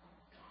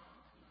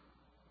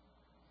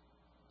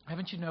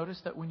 Haven't you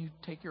noticed that when you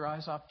take your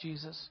eyes off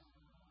Jesus,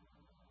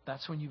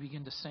 that's when you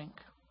begin to sink?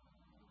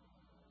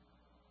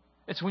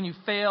 It's when you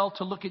fail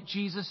to look at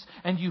Jesus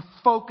and you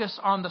focus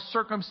on the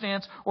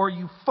circumstance or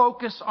you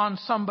focus on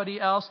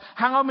somebody else.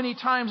 How many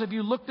times have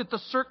you looked at the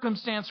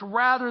circumstance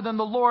rather than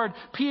the Lord?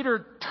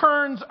 Peter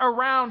turns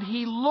around.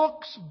 He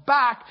looks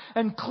back,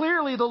 and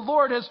clearly the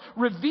Lord has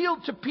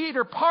revealed to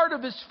Peter part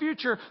of his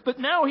future, but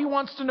now he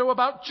wants to know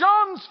about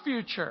John's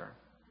future.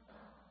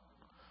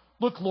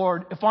 Look,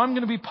 Lord, if I'm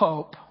going to be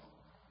Pope,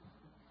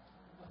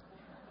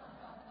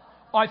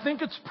 I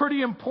think it's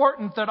pretty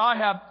important that I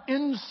have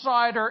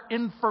insider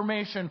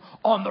information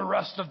on the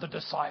rest of the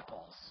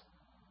disciples.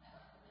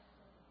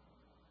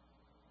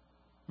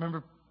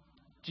 Remember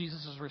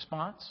Jesus'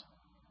 response?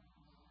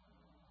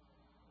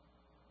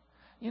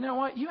 You know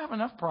what? You have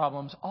enough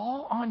problems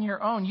all on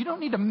your own. You don't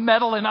need to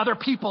meddle in other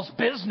people's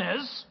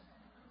business.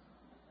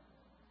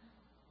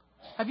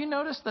 Have you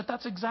noticed that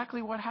that's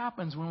exactly what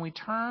happens when we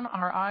turn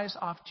our eyes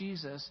off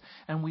Jesus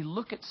and we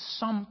look at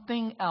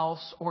something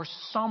else or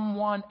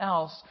someone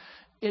else?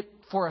 It,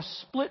 for a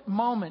split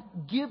moment,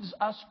 gives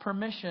us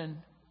permission.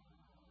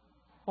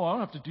 Oh, I don't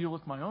have to deal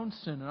with my own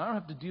sin, and I don't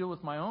have to deal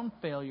with my own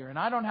failure, and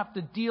I don't have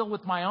to deal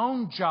with my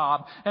own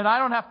job, and I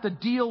don't have to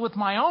deal with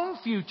my own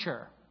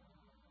future.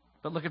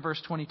 But look at verse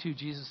 22.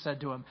 Jesus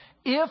said to him,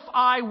 if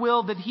I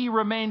will that he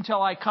remain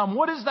till I come,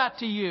 what is that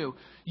to you?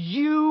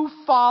 You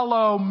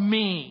follow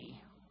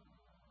me.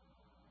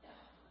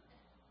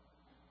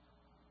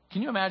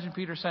 Can you imagine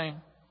Peter saying,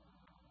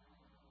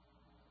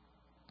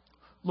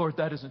 Lord,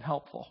 that isn't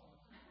helpful.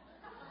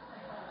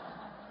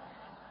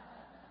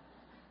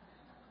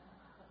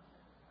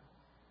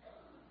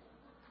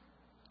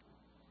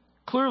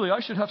 Clearly, I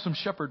should have some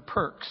shepherd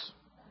perks.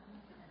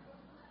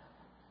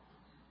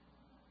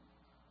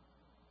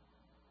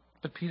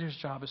 But Peter's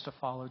job is to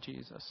follow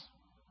Jesus.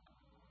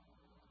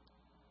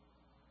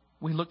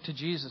 We look to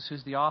Jesus,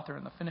 who's the author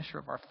and the finisher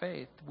of our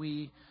faith.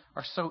 We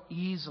are so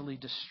easily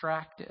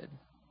distracted.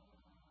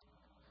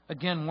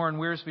 Again, Warren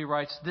Wiersbe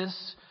writes,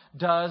 this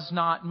does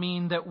not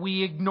mean that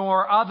we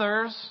ignore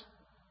others,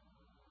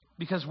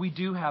 because we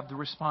do have the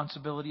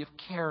responsibility of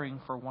caring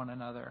for one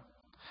another.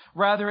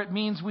 Rather, it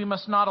means we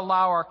must not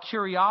allow our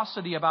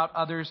curiosity about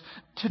others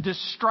to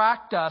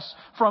distract us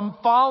from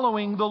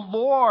following the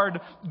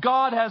Lord.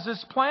 God has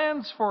His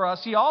plans for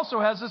us. He also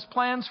has His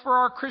plans for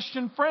our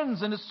Christian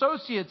friends and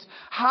associates.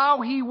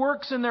 How He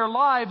works in their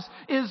lives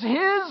is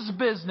His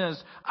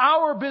business.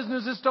 Our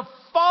business is to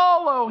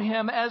follow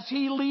Him as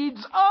He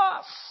leads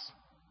us.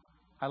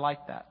 I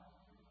like that.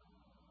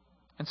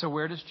 And so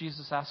where does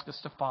Jesus ask us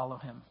to follow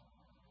Him?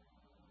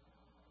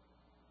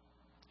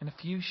 In a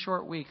few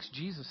short weeks,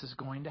 Jesus is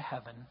going to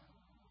heaven.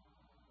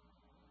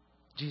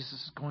 Jesus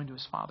is going to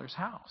His Father's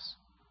house.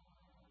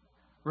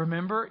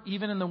 Remember,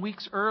 even in the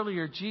weeks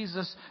earlier,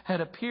 Jesus had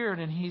appeared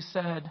and He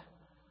said,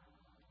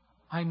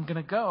 I'm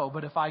going to go,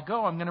 but if I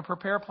go, I'm going to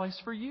prepare a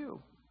place for you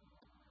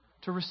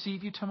to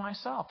receive you to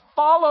myself.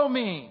 Follow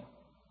me.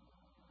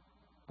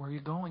 Where are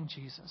you going,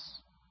 Jesus?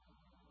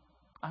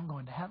 I'm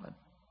going to heaven.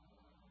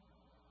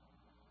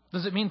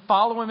 Does it mean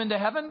follow Him into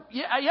heaven?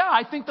 Yeah,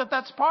 I think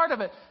that's part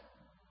of it.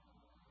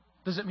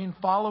 Does it mean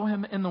follow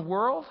Him in the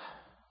world?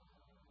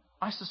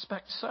 I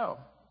suspect so.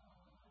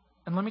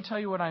 And let me tell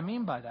you what I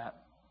mean by that.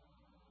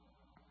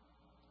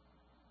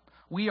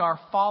 We are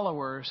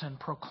followers and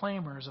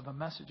proclaimers of a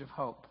message of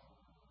hope.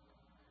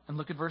 And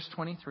look at verse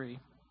 23.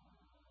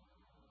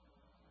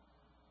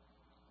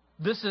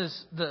 This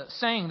is the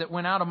saying that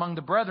went out among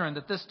the brethren,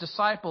 that this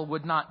disciple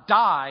would not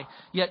die.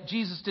 Yet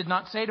Jesus did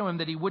not say to him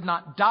that he would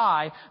not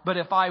die, but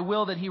if I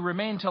will that he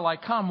remain till I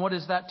come, what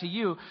is that to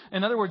you?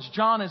 In other words,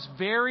 John is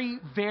very,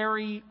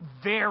 very,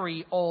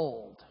 very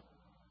old.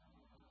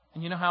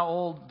 And you know how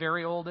old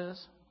very old is?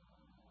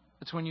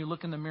 It's when you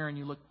look in the mirror and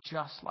you look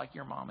just like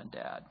your mom and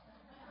dad.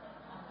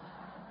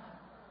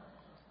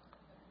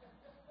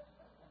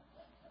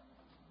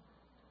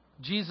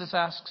 Jesus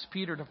asks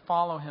Peter to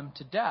follow Him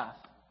to death.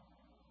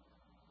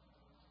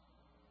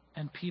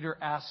 And Peter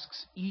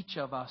asks each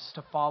of us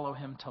to follow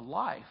Him to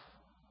life.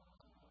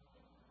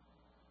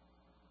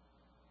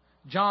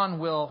 John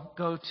will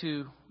go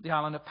to the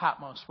island of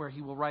Patmos, where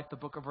he will write the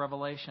book of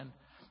Revelation.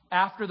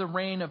 After the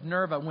reign of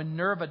Nerva, when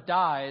Nerva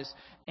dies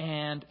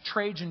and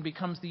Trajan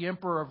becomes the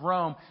emperor of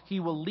Rome, he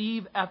will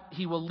leave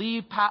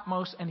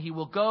Patmos and he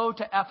will go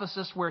to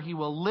Ephesus, where he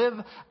will live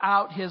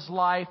out his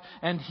life,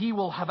 and he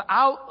will have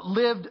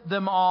outlived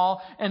them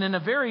all. And in a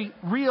very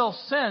real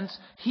sense,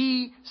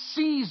 he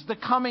sees the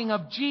coming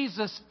of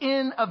Jesus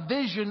in a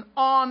vision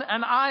on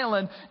an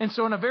island. And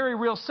so in a very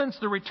real sense,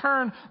 the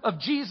return of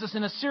Jesus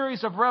in a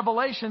series of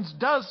revelations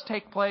does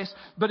take place.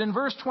 But in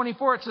verse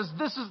 24 it says,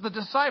 this is the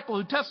disciple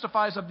who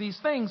testifies of these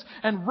things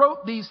and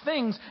wrote these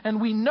things, and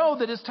we know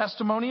that his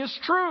testimony is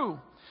true.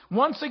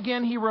 Once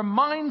again, he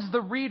reminds the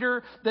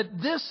reader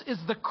that this is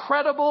the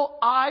credible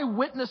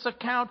eyewitness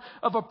account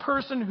of a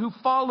person who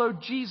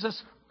followed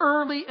Jesus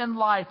early in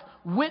life,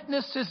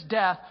 witnessed His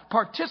death,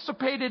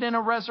 participated in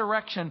a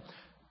resurrection.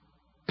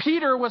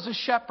 Peter was a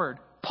shepherd.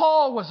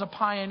 Paul was a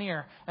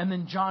pioneer. And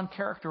then John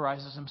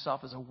characterizes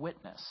himself as a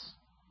witness.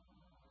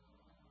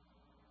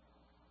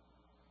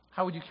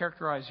 How would you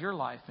characterize your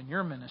life and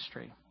your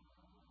ministry?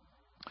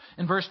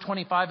 In verse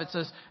 25 it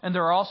says, and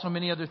there are also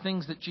many other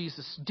things that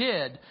Jesus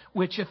did,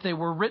 which if they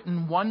were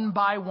written one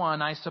by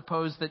one, I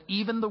suppose that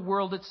even the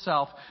world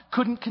itself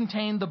couldn't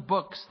contain the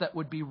books that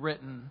would be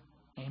written.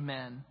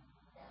 Amen.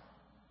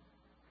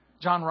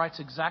 John writes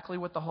exactly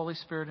what the Holy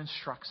Spirit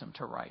instructs him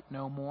to write,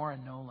 no more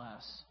and no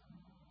less.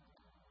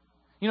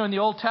 You know, in the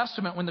Old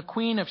Testament, when the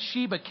Queen of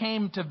Sheba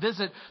came to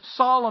visit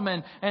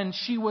Solomon, and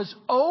she was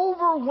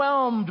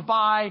overwhelmed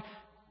by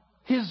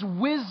his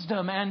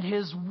wisdom and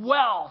his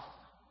wealth,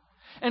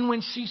 and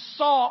when she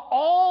saw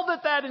all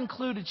that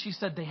included, she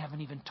said, they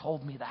haven't even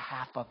told me the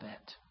half of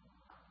it.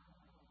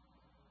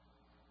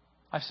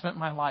 I've spent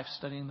my life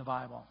studying the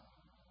Bible.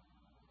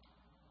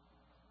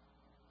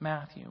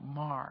 Matthew,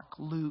 Mark,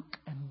 Luke,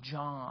 and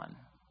John.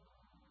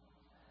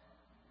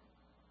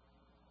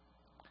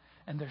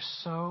 And there's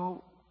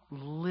so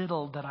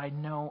little that I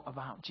know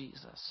about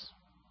Jesus.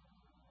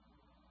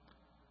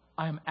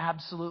 I am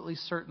absolutely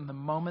certain the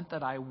moment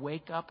that I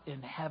wake up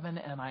in heaven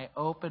and I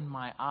open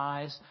my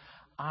eyes,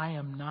 I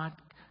am not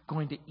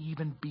going to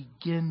even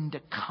begin to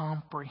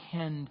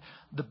comprehend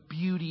the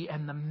beauty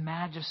and the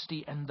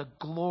majesty and the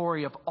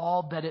glory of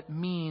all that it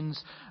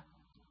means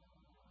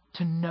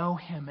to know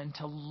Him and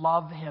to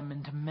love Him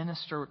and to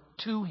minister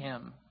to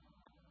Him.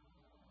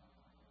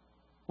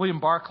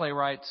 William Barclay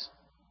writes,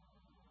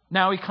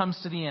 now he comes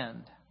to the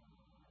end.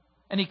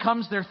 And he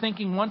comes there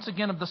thinking once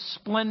again of the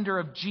splendor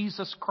of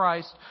Jesus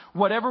Christ.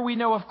 Whatever we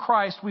know of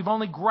Christ, we've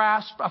only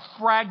grasped a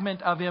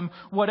fragment of Him.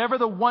 Whatever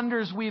the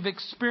wonders we've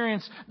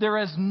experienced, there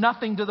is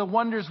nothing to the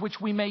wonders which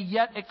we may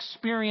yet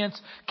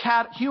experience.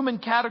 Human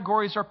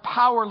categories are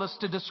powerless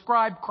to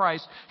describe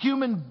Christ.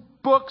 Human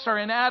books are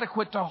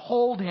inadequate to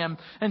hold Him.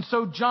 And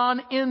so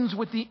John ends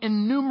with the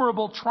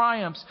innumerable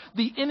triumphs,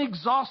 the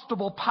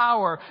inexhaustible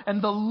power,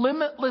 and the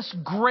limitless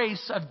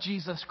grace of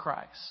Jesus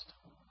Christ.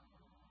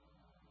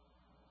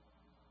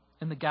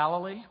 In the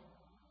Galilee,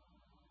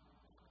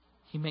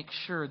 He makes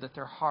sure that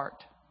their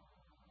heart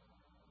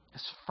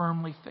is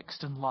firmly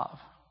fixed in love.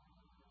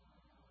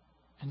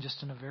 And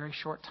just in a very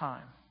short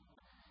time,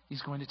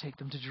 He's going to take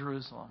them to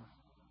Jerusalem,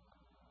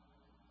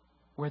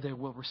 where they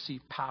will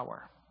receive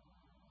power.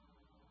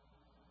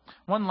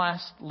 One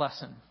last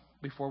lesson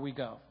before we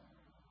go.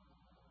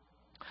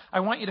 I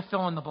want you to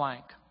fill in the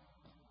blank.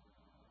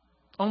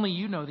 Only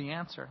you know the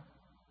answer.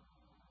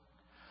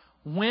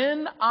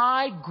 When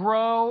I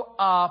grow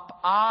up,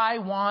 I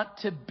want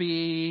to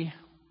be...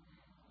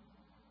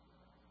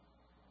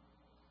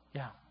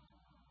 Yeah.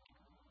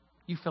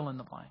 You fill in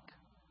the blank.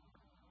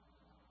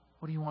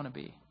 What do you want to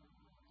be?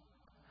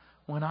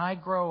 When I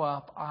grow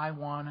up, I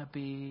want to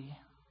be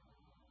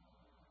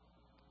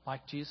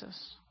like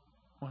Jesus.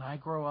 When I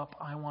grow up,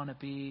 I want to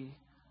be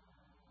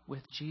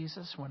with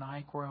Jesus. When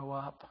I grow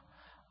up,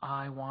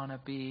 I want to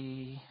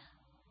be...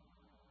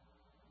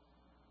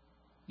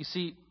 You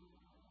see,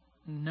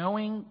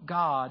 knowing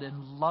God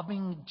and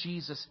loving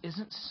Jesus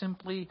isn't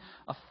simply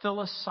a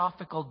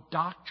philosophical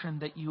doctrine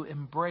that you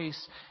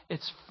embrace.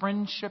 It's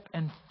friendship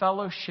and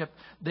fellowship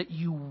that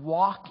you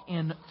walk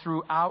in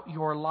throughout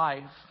your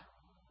life.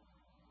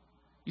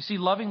 You see,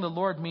 loving the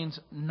Lord means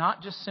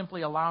not just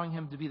simply allowing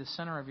Him to be the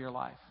center of your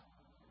life,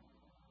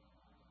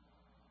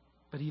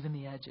 but even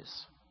the edges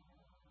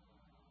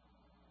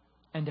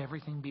and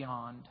everything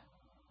beyond.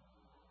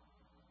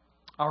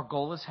 Our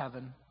goal is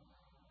heaven.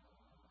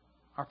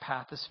 Our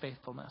path is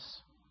faithfulness.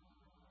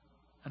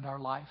 And our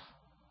life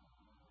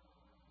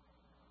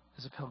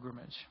is a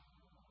pilgrimage.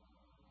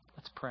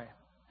 Let's pray.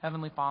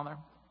 Heavenly Father,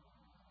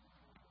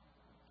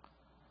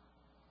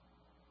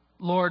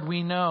 Lord,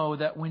 we know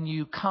that when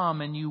you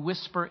come and you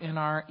whisper in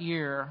our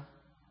ear,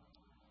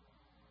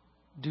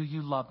 "Do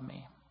you love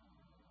me?"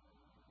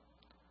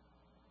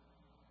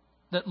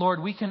 That,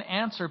 Lord, we can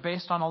answer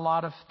based on a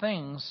lot of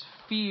things,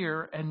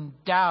 fear and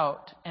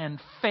doubt and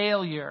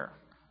failure.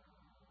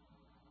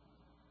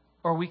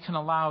 Or we can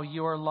allow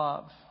your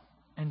love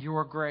and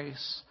your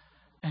grace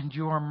and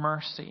your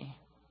mercy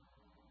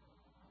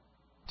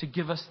to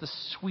give us the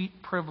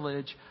sweet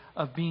privilege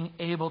of being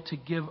able to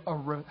give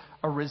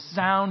a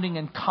resounding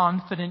and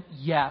confident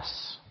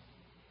yes.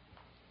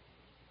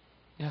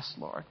 Yes,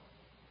 Lord.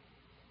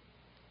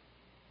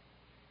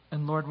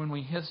 And Lord, when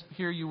we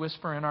hear you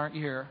whisper in our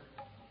ear,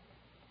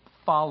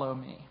 "Follow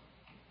me,"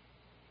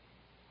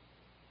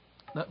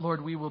 that,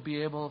 Lord, we will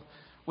be able,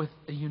 with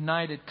a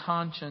united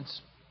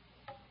conscience,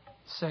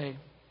 say,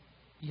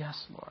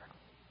 "Yes, Lord,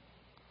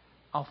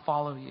 I'll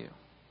follow you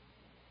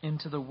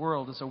into the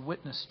world as a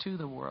witness to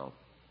the world.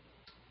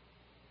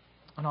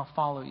 And I'll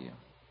follow you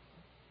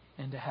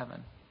into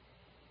heaven."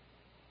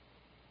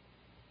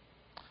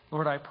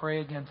 Lord, I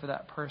pray again for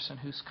that person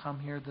who's come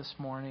here this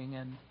morning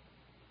and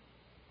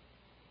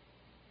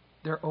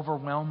they're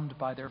overwhelmed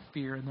by their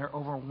fear and they're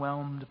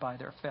overwhelmed by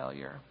their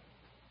failure.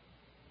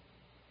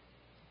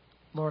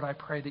 Lord, I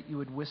pray that you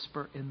would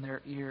whisper in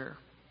their ear,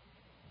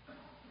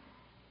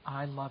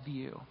 "I love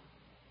you.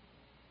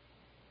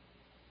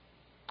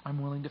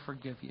 I'm willing to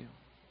forgive you.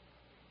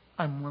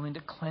 I'm willing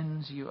to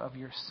cleanse you of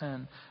your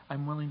sin.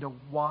 I'm willing to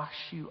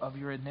wash you of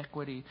your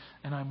iniquity.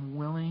 And I'm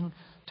willing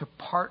to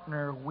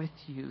partner with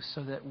you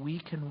so that we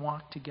can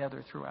walk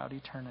together throughout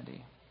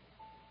eternity."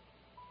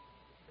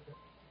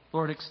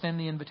 Lord, extend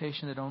the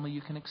invitation that only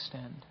you can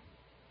extend.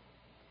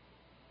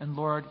 And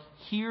Lord,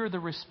 hear the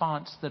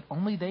response that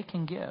only they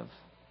can give.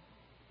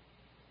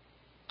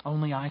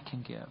 Only I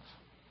can give.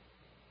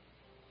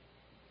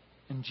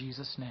 In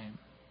Jesus' name,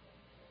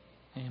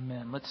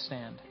 amen. Let's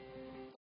stand.